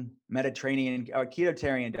clean Mediterranean or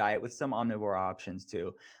ketotarian diet with some omnivore options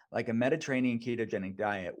too, like a Mediterranean ketogenic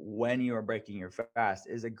diet when you are breaking your fast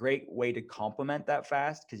is a great way to complement that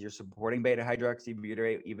fast because you're supporting beta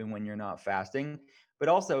hydroxybutyrate even when you're not fasting, but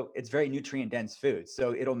also it's very nutrient dense food.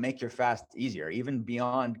 So it'll make your fast easier, even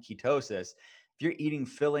beyond ketosis. If you're eating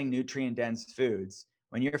filling nutrient dense foods,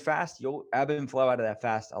 when you're fast, you'll ebb and flow out of that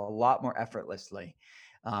fast a lot more effortlessly.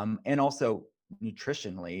 And also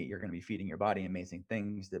nutritionally, you're going to be feeding your body amazing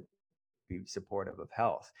things that be supportive of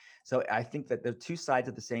health. So I think that they're two sides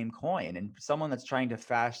of the same coin. And someone that's trying to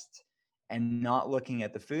fast and not looking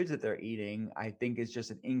at the foods that they're eating, I think is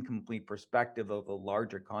just an incomplete perspective of the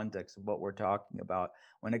larger context of what we're talking about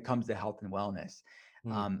when it comes to health and wellness.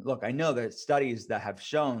 Mm, Look, I know there's studies that have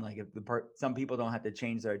shown like if some people don't have to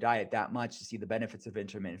change their diet that much to see the benefits of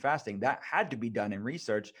intermittent fasting. That had to be done in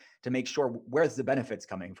research to make sure where's the benefits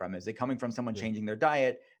coming from. Is it coming from someone yeah, changing their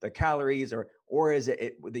diet, their calories, or is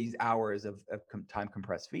it these hours of time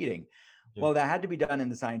compressed feeding? yeah. Well, that had to be done in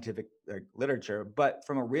the scientific literature, but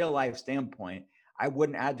from a real life standpoint, I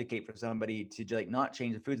wouldn't advocate for somebody to like not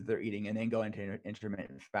change the foods that they're eating and then go into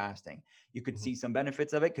intermittent fasting. You could Mhm, see some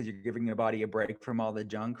benefits of it because you're giving your body a break from all the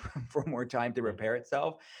junk for more time to yeah. repair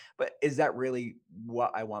itself. But is that really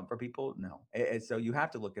what I want for people? No. So you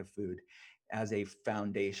have to look at food as a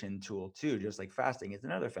foundation tool too, just like fasting is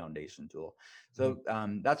another foundation tool. Mhm, So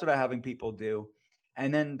that's what I'm having people do.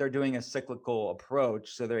 And then they're doing a cyclical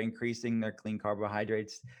approach. So they're increasing their clean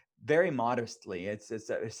carbohydrates very modestly. It's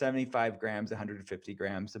 75 grams, 150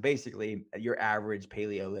 grams. So basically, your average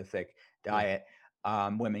Paleolithic yeah. diet.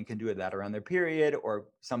 Women can do that around their period, or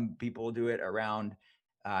some people do it around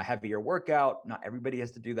heavier workout. Not everybody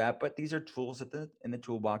has to do that, but these are tools in the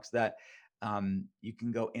toolbox that you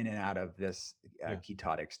can go in and out of this Yeah.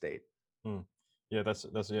 ketotic state. Mm. Yeah, that's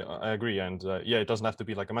yeah, I agree, and yeah, it doesn't have to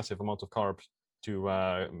be like a massive amount of carbs to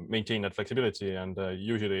maintain that flexibility, and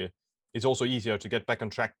usually it's also easier to get back on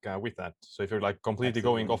track with that. So if you're like completely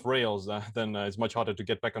going Absolutely. off rails, then it's much harder to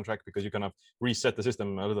get back on track because you kind of reset the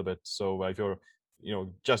system a little bit. So if you're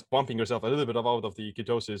just bumping yourself a little bit out of the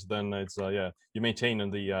ketosis, then it's yeah, you maintain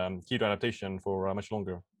in the keto adaptation for much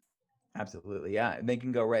longer. Absolutely. Yeah. And they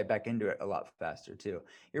can go right back into it a lot faster too.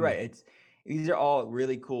 You're Mm, right. These are all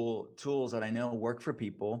really cool tools that I know work for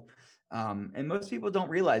people. And most people don't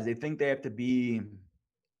realize they think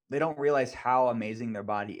they don't realize how amazing their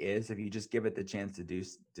body is if you just give it the chance to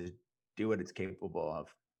do what it's capable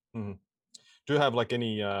of. mhm. Do you have like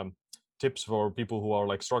any tips for people who are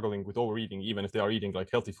like struggling with overeating, even if they are eating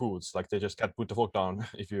like healthy foods, like they just can't put the fork down?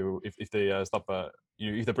 If they stop,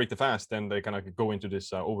 if they break the fast, then they kind of go into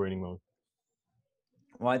this overeating mode.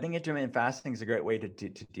 Well, I think intermittent fasting is a great way to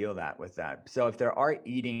deal that with that. So if they are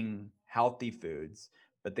eating healthy foods,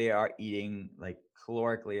 but they are eating like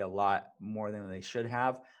calorically a lot more than they should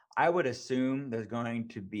have, I would assume there's going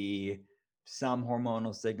to be some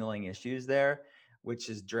hormonal signaling issues there, which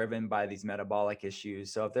is driven by these metabolic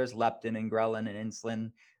issues. So if there's leptin and ghrelin and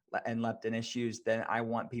insulin and leptin issues, then I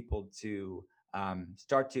want people to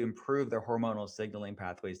start to improve their hormonal signaling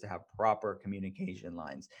pathways to have proper communication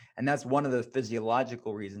lines. And that's one of the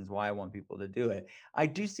physiological reasons why I want people to do it. I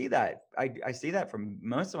do see that. I see that from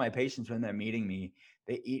most of my patients when they're meeting me.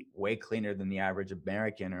 They eat way cleaner than the average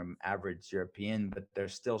American or average European, but they're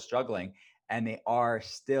still struggling. And they are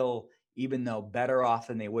still, even though better off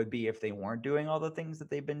than they would be if they weren't doing all the things that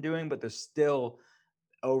they've been doing, but they're still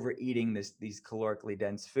overeating these calorically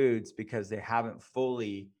dense foods because they haven't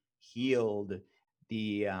fully healed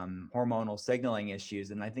the hormonal signaling issues.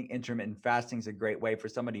 And I think intermittent fasting is a great way for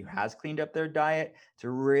somebody who has cleaned up their diet to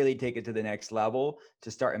really take it to the next level, to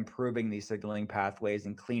start improving these signaling pathways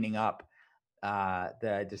and cleaning up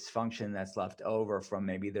the dysfunction that's left over from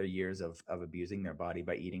maybe their years of abusing their body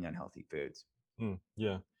by eating unhealthy foods.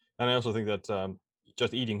 Yeah, and I also think that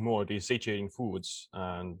just eating more these satiating foods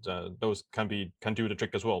and those can do the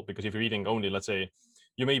trick as well. Because if you're eating only, let's say,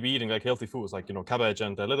 you may be eating like healthy foods like cabbage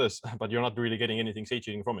and lettuce, but you're not really getting anything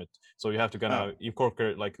satiating from it. So you have to kind Oh, of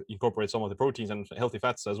incorporate some of the proteins and healthy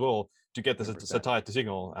fats as well to get the 100%. satiety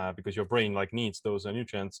signal, because your brain like needs those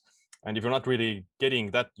nutrients. And if you're not really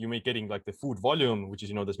getting that, you may getting like the food volume, which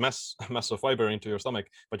is this mass of fiber into your stomach,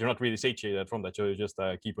 but you're not really satiated from that. So you just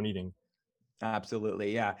keep on eating.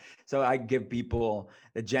 Absolutely. Yeah. So I give people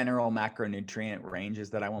the general macronutrient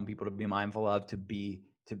ranges that I want people to be mindful of to be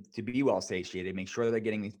well satiated, make sure they're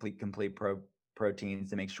getting these complete proteins,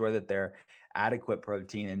 to make sure that they're adequate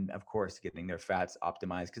protein, and of course getting their fats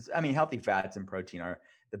optimized, because I mean healthy fats and protein are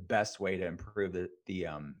the best way to improve the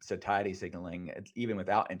satiety signaling, even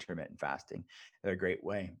without intermittent fasting. They're a great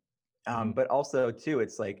way. Mm-hmm. But also too,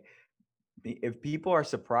 it's like, if people are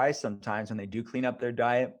surprised sometimes when they do clean up their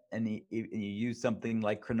diet, and you use something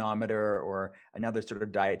like Chronometer or another sort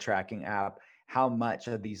of diet tracking app, how much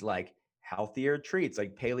of these like healthier treats,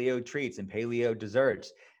 like paleo treats and paleo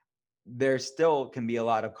desserts, there still can be a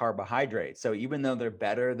lot of carbohydrates. So even though they're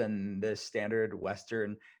better than the standard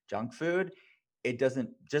Western junk food, it doesn't,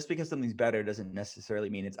 just because something's better doesn't necessarily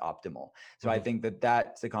mean it's optimal. So I Mm-hmm. think that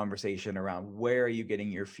that's a conversation around where are you getting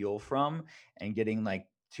your fuel from, and getting like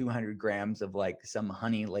 200 grams of like some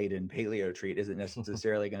honey laden paleo treat isn't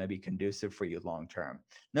necessarily going to be conducive for you long term.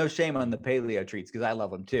 No shame on the paleo treats, because I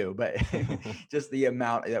love them too, but just the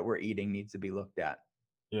amount that we're eating needs to be looked at.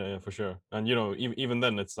 Yeah, for sure. And even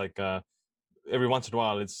then, it's like every once in a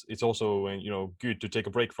while, it's also good to take a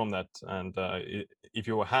break from that. And if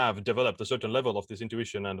you have developed a certain level of this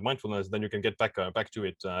intuition and mindfulness, then you can get back to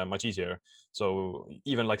it much easier. So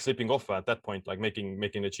even like slipping off at that point, like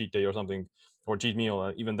making a cheat day or something, or cheat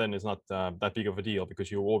meal, even then is not that big of a deal,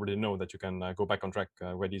 because you already know that you can go back on track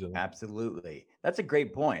quite easily. Absolutely. That's a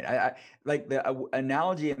great point. I like the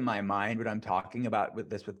analogy in my mind when I'm talking about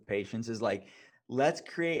with patients is like, let's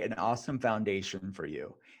create an awesome foundation for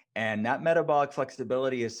you. And that metabolic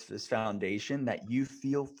flexibility is this foundation that you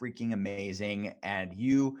feel freaking amazing. And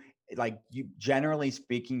you generally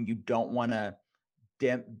speaking, you don't want to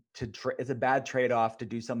dim it's a bad trade-off to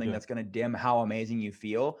do something Yeah, that's going to dim how amazing you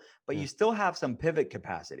feel, but yeah, you still have some pivot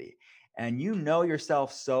capacity, and you know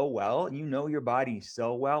yourself so well, and you know your body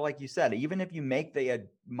so well. Like you said, even if you make the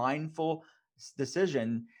mindful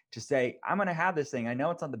decision to say, I'm going to have this thing, I know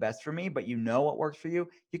it's not the best for me, but you know what works for you,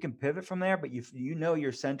 you can pivot from there. But you know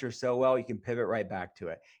your center so well, you can pivot right back to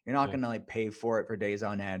it. You're not yeah, going to like pay for it for days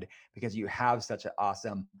on end, because you have such an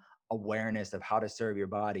awesome awareness of how to serve your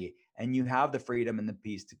body, and you have the freedom and the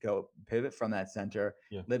peace to go pivot from that center,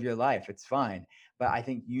 yeah. live your life. It's fine. But I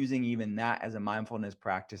think using even that as a mindfulness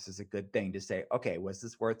practice is a good thing, to say, okay, was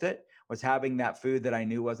this worth it? Was having that food that I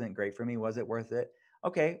knew wasn't great for me, was it worth it?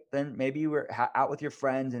 Okay, then maybe you were out with your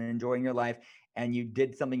friends and enjoying your life, and you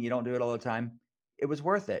did something, you don't do it all the time, it was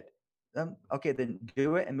worth it. Okay, then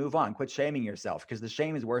do it and move on. Quit shaming yourself, because the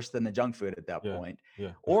shame is worse than the junk food at that Yeah, point.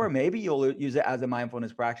 yeah, Or maybe you'll use it as a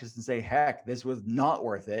mindfulness practice and say, heck, this was not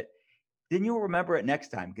worth it. Then you'll remember it next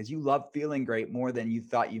time, because you love feeling great more than you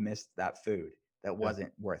thought you missed that food that yeah,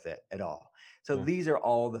 wasn't worth it at all. So yeah. these are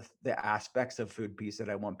all the aspects of food peace that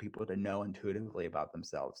I want people to know intuitively about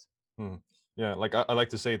themselves. Hmm. Yeah, like I like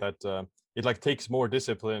to say that it like takes more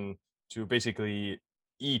discipline to basically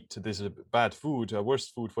eat this bad food,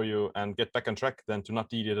 worst food for you, and get back on track than to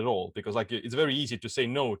not eat it at all. Because like it's very easy to say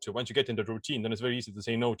no to, once you get into the routine, then it's very easy to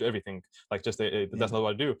say no to everything. Like just Yeah. that's not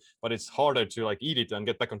what I do. But it's harder to like eat it and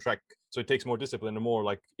get back on track. So it takes more discipline and more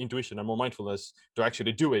like intuition and more mindfulness to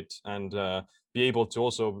actually do it, and be able to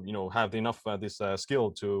also have enough this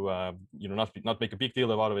skill to not make a big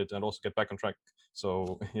deal out of it, and also get back on track.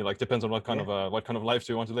 So like depends on Yeah. what kind of life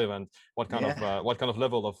do you want to live, and Yeah. what kind of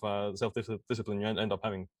level of self discipline you end up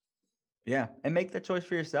having. Yeah. And make the choice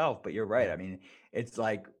for yourself. But you're right. Yeah, I mean, it's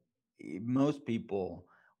like, most people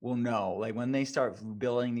will know, like when they start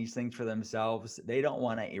building these things for themselves, they don't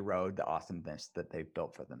want to erode the awesomeness that they've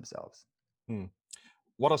built for themselves. hmm.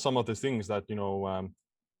 What are some of the things that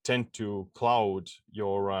tend to cloud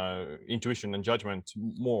your intuition and judgment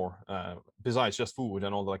more, besides just food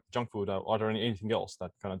and all the like junk food? Are there anything else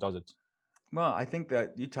that kind of does it? Well, I think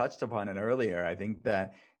that you touched upon it earlier. I think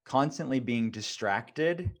that constantly being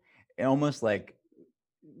distracted, almost like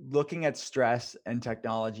looking at stress and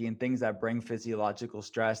technology and things that bring physiological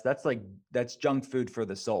stress, that's junk food for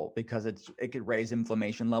the soul, because it could raise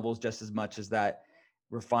inflammation levels just as much as that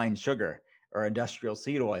refined sugar or industrial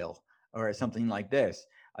seed oil or something like this.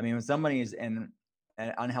 I mean, when somebody is in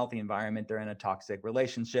an unhealthy environment, they're in a toxic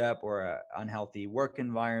relationship or an unhealthy work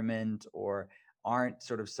environment, or aren't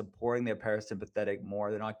sort of supporting their parasympathetic more,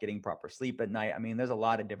 they're not getting proper sleep at night. I mean, there's a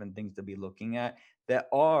lot of different things to be looking at that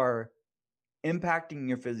are impacting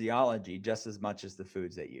your physiology just as much as the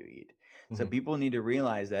foods that you eat. So Hmm. people need to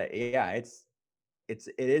realize that, yeah, it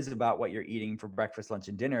is about what you're eating for breakfast, lunch,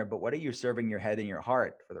 and dinner, but what are you serving your head and your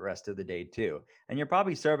heart for the rest of the day too? And you're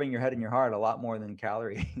probably serving your head and your heart a lot more than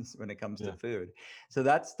calories when it comes to Yeah. food. So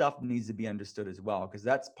that stuff needs to be understood as well, because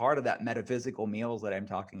that's part of that metaphysical meals that I'm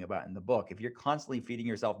talking about in the book. If you're constantly feeding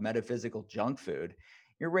yourself metaphysical junk food,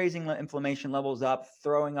 you're raising inflammation levels up,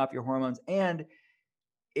 throwing up your hormones, and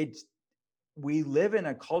it's we live in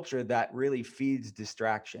a culture that really feeds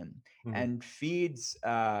distraction Hmm. and feeds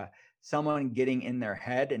someone getting in their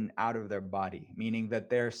head and out of their body, meaning that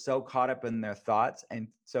they're so caught up in their thoughts and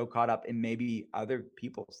so caught up in maybe other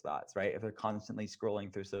people's thoughts, right? If they're constantly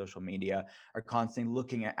scrolling through social media or constantly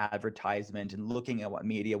looking at advertisement and looking at what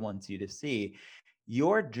media wants you to see,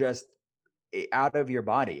 you're just out of your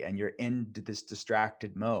body and you're into this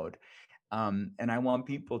distracted mode. And I want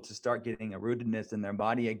people to start getting a rootedness in their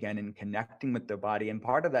body again and connecting with their body. And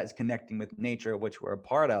part of that is connecting with nature, which we're a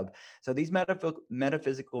part of. So these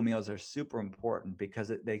metaphysical meals are super important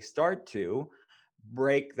because they start to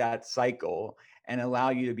break that cycle and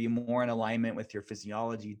allow you to be more in alignment with your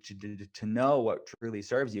physiology to know what truly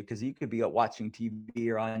serves you. Because you could be watching TV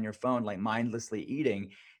or on your phone, like mindlessly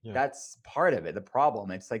eating. Yeah. That's part of it. The problem,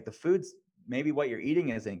 it's like the foods, maybe what you're eating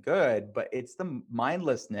isn't good, but it's the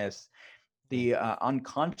mindlessness, Yeah. the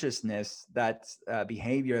unconsciousness, that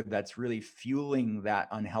behavior that's really fueling that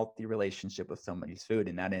unhealthy relationship with somebody's food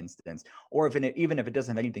in that instance. Or even if it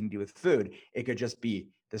doesn't have anything to do with food, it could just be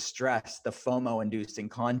the stress, the FOMO inducing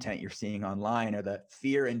content you're seeing online, or the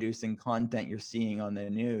fear inducing content you're seeing on the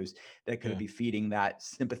news that could Yeah. be feeding that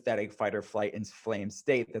sympathetic fight or flight inflamed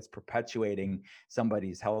state that's perpetuating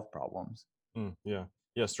somebody's health problems. Yeah.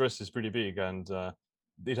 Yeah. Stress is pretty big, and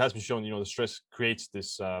it has been shown. The stress creates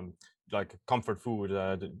this like comfort food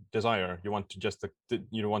desire. You want to just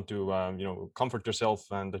want to comfort yourself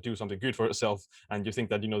and do something good for yourself, and you think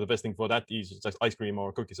that the best thing for that is just ice cream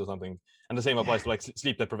or cookies or something. And the same Yeah. applies to like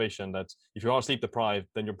sleep deprivation. That if you are sleep deprived,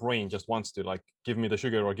 then your brain just wants to like give me the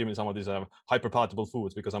sugar or give me some of these hyper palatable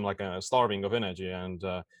foods because I'm like starving of energy, and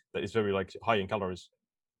that is very like high in calories.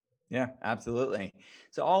 Yeah, absolutely.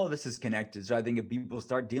 So all of this is connected. So I think if people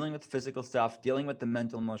start dealing with physical stuff, dealing with the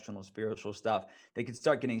mental, emotional, spiritual stuff, they can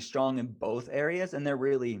start getting strong in both areas, and they're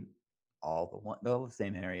really they're all the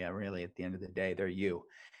same area. Really, at the end of the day, they're you.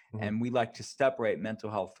 Hmm. And we like to separate mental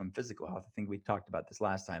health from physical health. I think we talked about this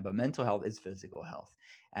last time, but mental health is physical health.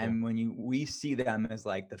 Yeah. And we see them as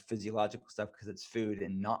like the physiological stuff because it's food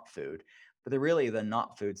and not food, but they're really the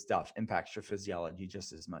not food stuff impacts your physiology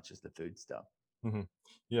just as much as the food stuff. Hmm.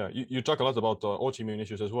 Yeah, you talk a lot about autoimmune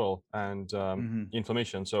issues as well and Hmm.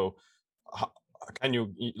 inflammation. So, ho- can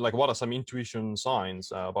you like what are some intuition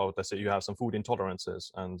signs about, let's say, you have some food intolerances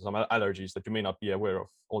and some allergies that you may not be aware of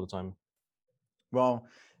all the time? Well,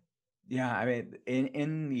 yeah, I mean,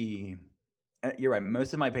 in the you're right.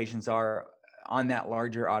 Most of my patients are on that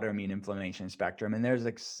larger autoimmune inflammation spectrum, and there's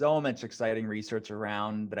like so much exciting research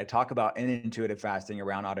around that I talk about in intuitive fasting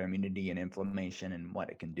around autoimmunity and inflammation and what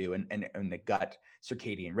it can do, and the gut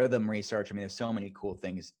circadian rhythm research. I mean, there's so many cool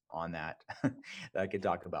things on that that I could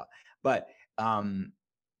talk about. But um,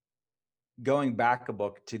 going back a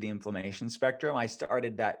book to the inflammation spectrum, I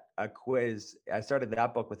started that a quiz. I started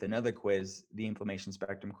that book with another quiz, the inflammation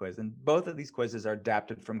spectrum quiz. And both of these quizzes are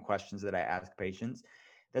adapted from questions that I ask patients.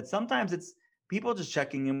 That sometimes it's people just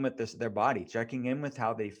checking in with their body, checking in with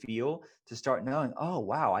how they feel to start knowing, oh,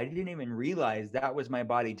 wow, I didn't even realize that was my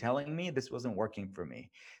body telling me this wasn't working for me.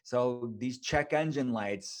 So these check engine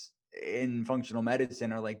lights in functional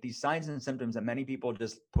medicine are like these signs and symptoms that many people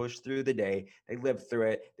just push through the day. They live through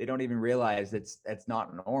it. They don't even realize it's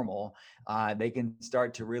not normal. They can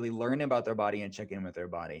start to really learn about their body and check in with their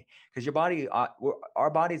body, because your body, our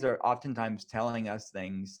bodies are oftentimes telling us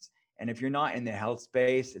things. And if you're not in the health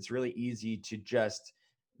space, it's really easy to just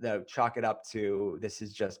chalk it up to this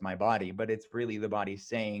is just my body, but it's really the body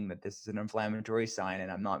saying that this is an inflammatory sign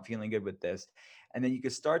and I'm not feeling good with this. And then you can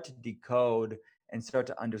start to decode and start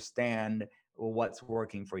to understand what's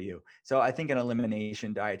working for you. So I think an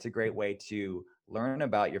elimination diet is a great way to learn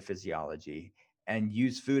about your physiology and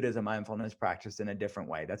use food as a mindfulness practice in a different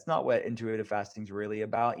way. That's not what intuitive fasting is really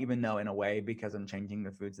about, even though in a way, because I'm changing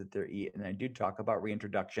the foods that they're eating. And I do talk about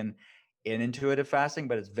reintroduction in intuitive fasting,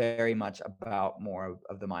 but it's very much about more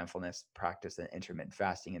of the mindfulness practice and intermittent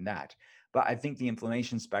fasting in that. But I think the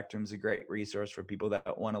inflammation spectrum is a great resource for people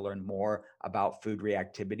that want to learn more about food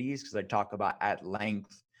reactivities, because I talk about at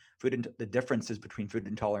length the differences between food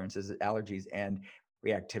intolerances, allergies, and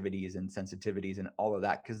reactivities and sensitivities and all of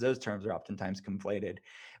that, because those terms are oftentimes conflated.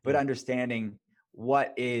 But Yeah. understanding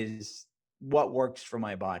what works for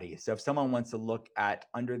my body. So if someone wants to look at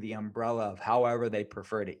under the umbrella of however they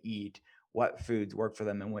prefer to eat, what foods work for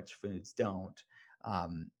them and which foods don't,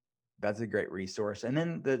 um, that's a great resource. And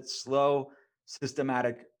then the slow,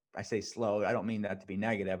 systematic, I say slow, I don't mean that to be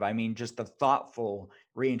negative. I mean just the thoughtful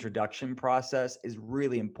reintroduction process is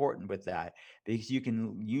really important with that, because you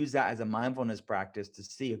can use that as a mindfulness practice to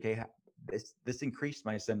see, okay, this increased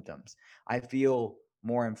my symptoms. I feel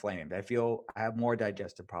more inflamed. I have more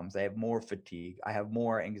digestive problems. I have more fatigue. I have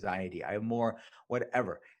more anxiety. I have more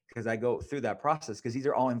whatever, because I go through that process, because these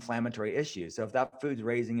are all inflammatory issues. So if that food's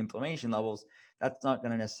raising inflammation levels, that's not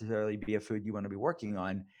going to necessarily be a food you want to be working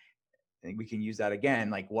on. I think we can use that again.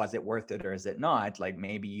 Like, was it worth it or is it not? Like,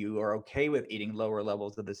 maybe you are okay with eating lower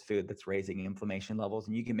levels of this food that's raising inflammation levels,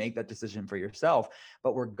 and you can make that decision for yourself.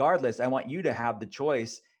 But regardless, I want you to have the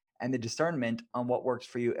choice and the discernment on what works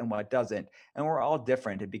for you and what doesn't. And we're all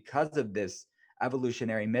different. And because of this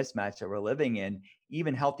evolutionary mismatch that we're living in,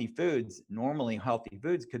 even normally healthy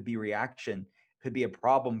foods could be a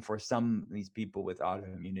problem for some of these people with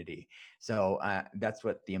autoimmunity. So that's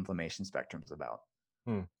what the inflammation spectrum is about.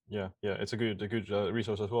 Yeah, yeah, it's a good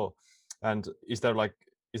resource as well. And is there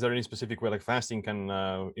any specific way like fasting can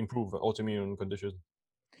improve autoimmune conditions?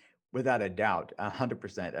 Without a doubt,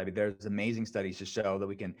 100%. I mean, there's amazing studies to show that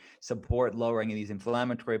we can support lowering these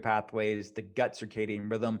inflammatory pathways, the gut circadian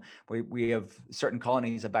rhythm. We have certain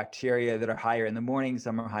colonies of bacteria that are higher in the morning,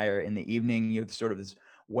 some are higher in the evening. You have sort of this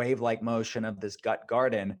wave-like motion of this gut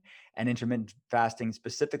garden. And intermittent fasting,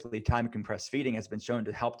 specifically time compressed feeding, has been shown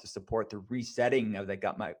to help to support the resetting of the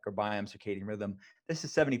gut microbiome circadian rhythm. This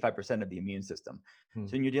is 75% of the immune system. So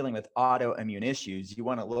when you're dealing with autoimmune issues, you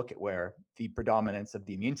want to look at where the predominance of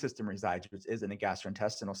the immune system resides, which is in the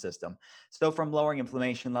gastrointestinal system. So from lowering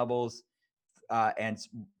inflammation levels and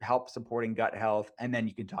help supporting gut health, and then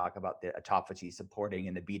you can talk about the autophagy supporting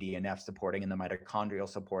and the BDNF supporting and the mitochondrial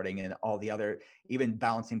supporting and all the other, even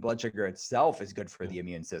balancing blood sugar itself is good for the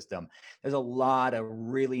immune system. There's a lot of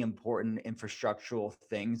really important infrastructural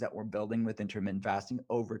things that we're building with intermittent fasting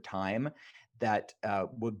over time that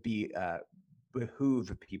would be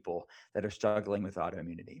behoove people that are struggling with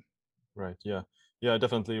autoimmunity. Right. Yeah. Yeah. I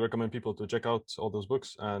definitely recommend people to check out all those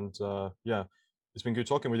books. And yeah, it's been good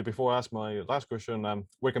talking with you. Before I ask my last question,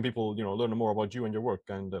 where can people, learn more about you and your work,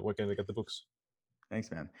 and where can they get the books? Thanks,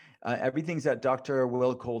 man. Everything's at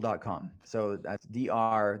drwillcole.com. So that's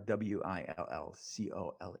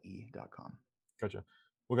drwillcole.com. Gotcha.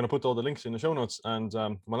 We're gonna put all the links in the show notes. And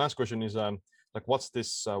my last question is, like, what's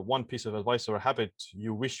this one piece of advice or a habit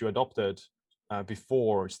you wish you adopted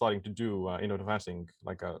before starting to do intermittent fasting,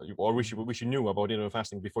 like, or wish you knew about intermittent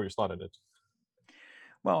fasting before you started it?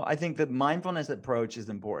 Well, I think the mindfulness approach is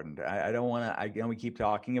important. I don't want to, I know we keep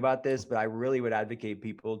talking about this, but I really would advocate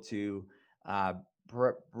people to uh,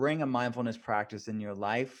 bring a mindfulness practice in your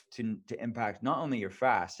life to impact not only your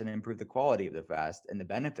fast and improve the quality of the fast and the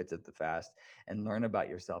benefits of the fast, and learn about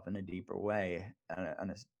yourself in a deeper way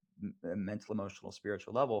on a mental, emotional,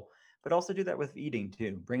 spiritual level, but also do that with eating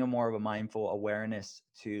too. Bring a more of a mindful awareness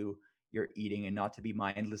to your eating, and not to be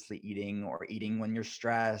mindlessly eating or eating when you're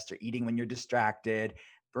stressed or eating when you're distracted.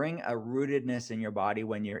 Bring a rootedness in your body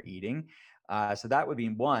when you're eating. So that would be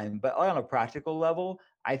one. But on a practical level,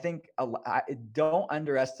 I think don't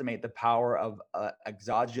underestimate the power of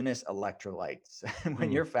exogenous electrolytes.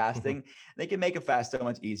 When you're fasting, they can make a fast so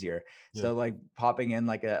much easier. Yeah. So like popping in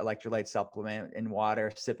like an electrolyte supplement in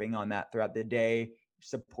water, sipping on that throughout the day,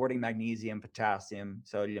 supporting magnesium, potassium,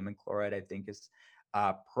 sodium, and chloride, I think is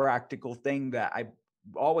a practical thing that I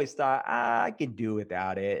always thought I could do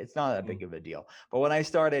without it. It's not that big of a deal. But when I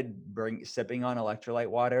started sipping on electrolyte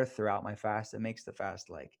water throughout my fast, it makes the fast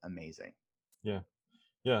like amazing. Yeah.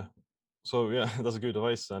 Yeah. So yeah, that's a good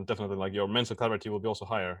advice, and definitely like your mental clarity will be also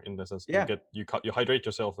higher in the sense Yeah. you hydrate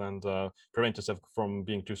yourself and prevent yourself from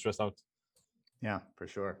being too stressed out. Yeah, for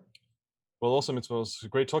sure. Well, awesome. It was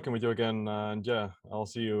great talking with you again, and yeah, I'll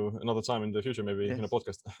see you another time in the future, maybe in a Yes.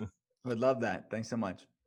 podcast. Would love that. Thanks so much.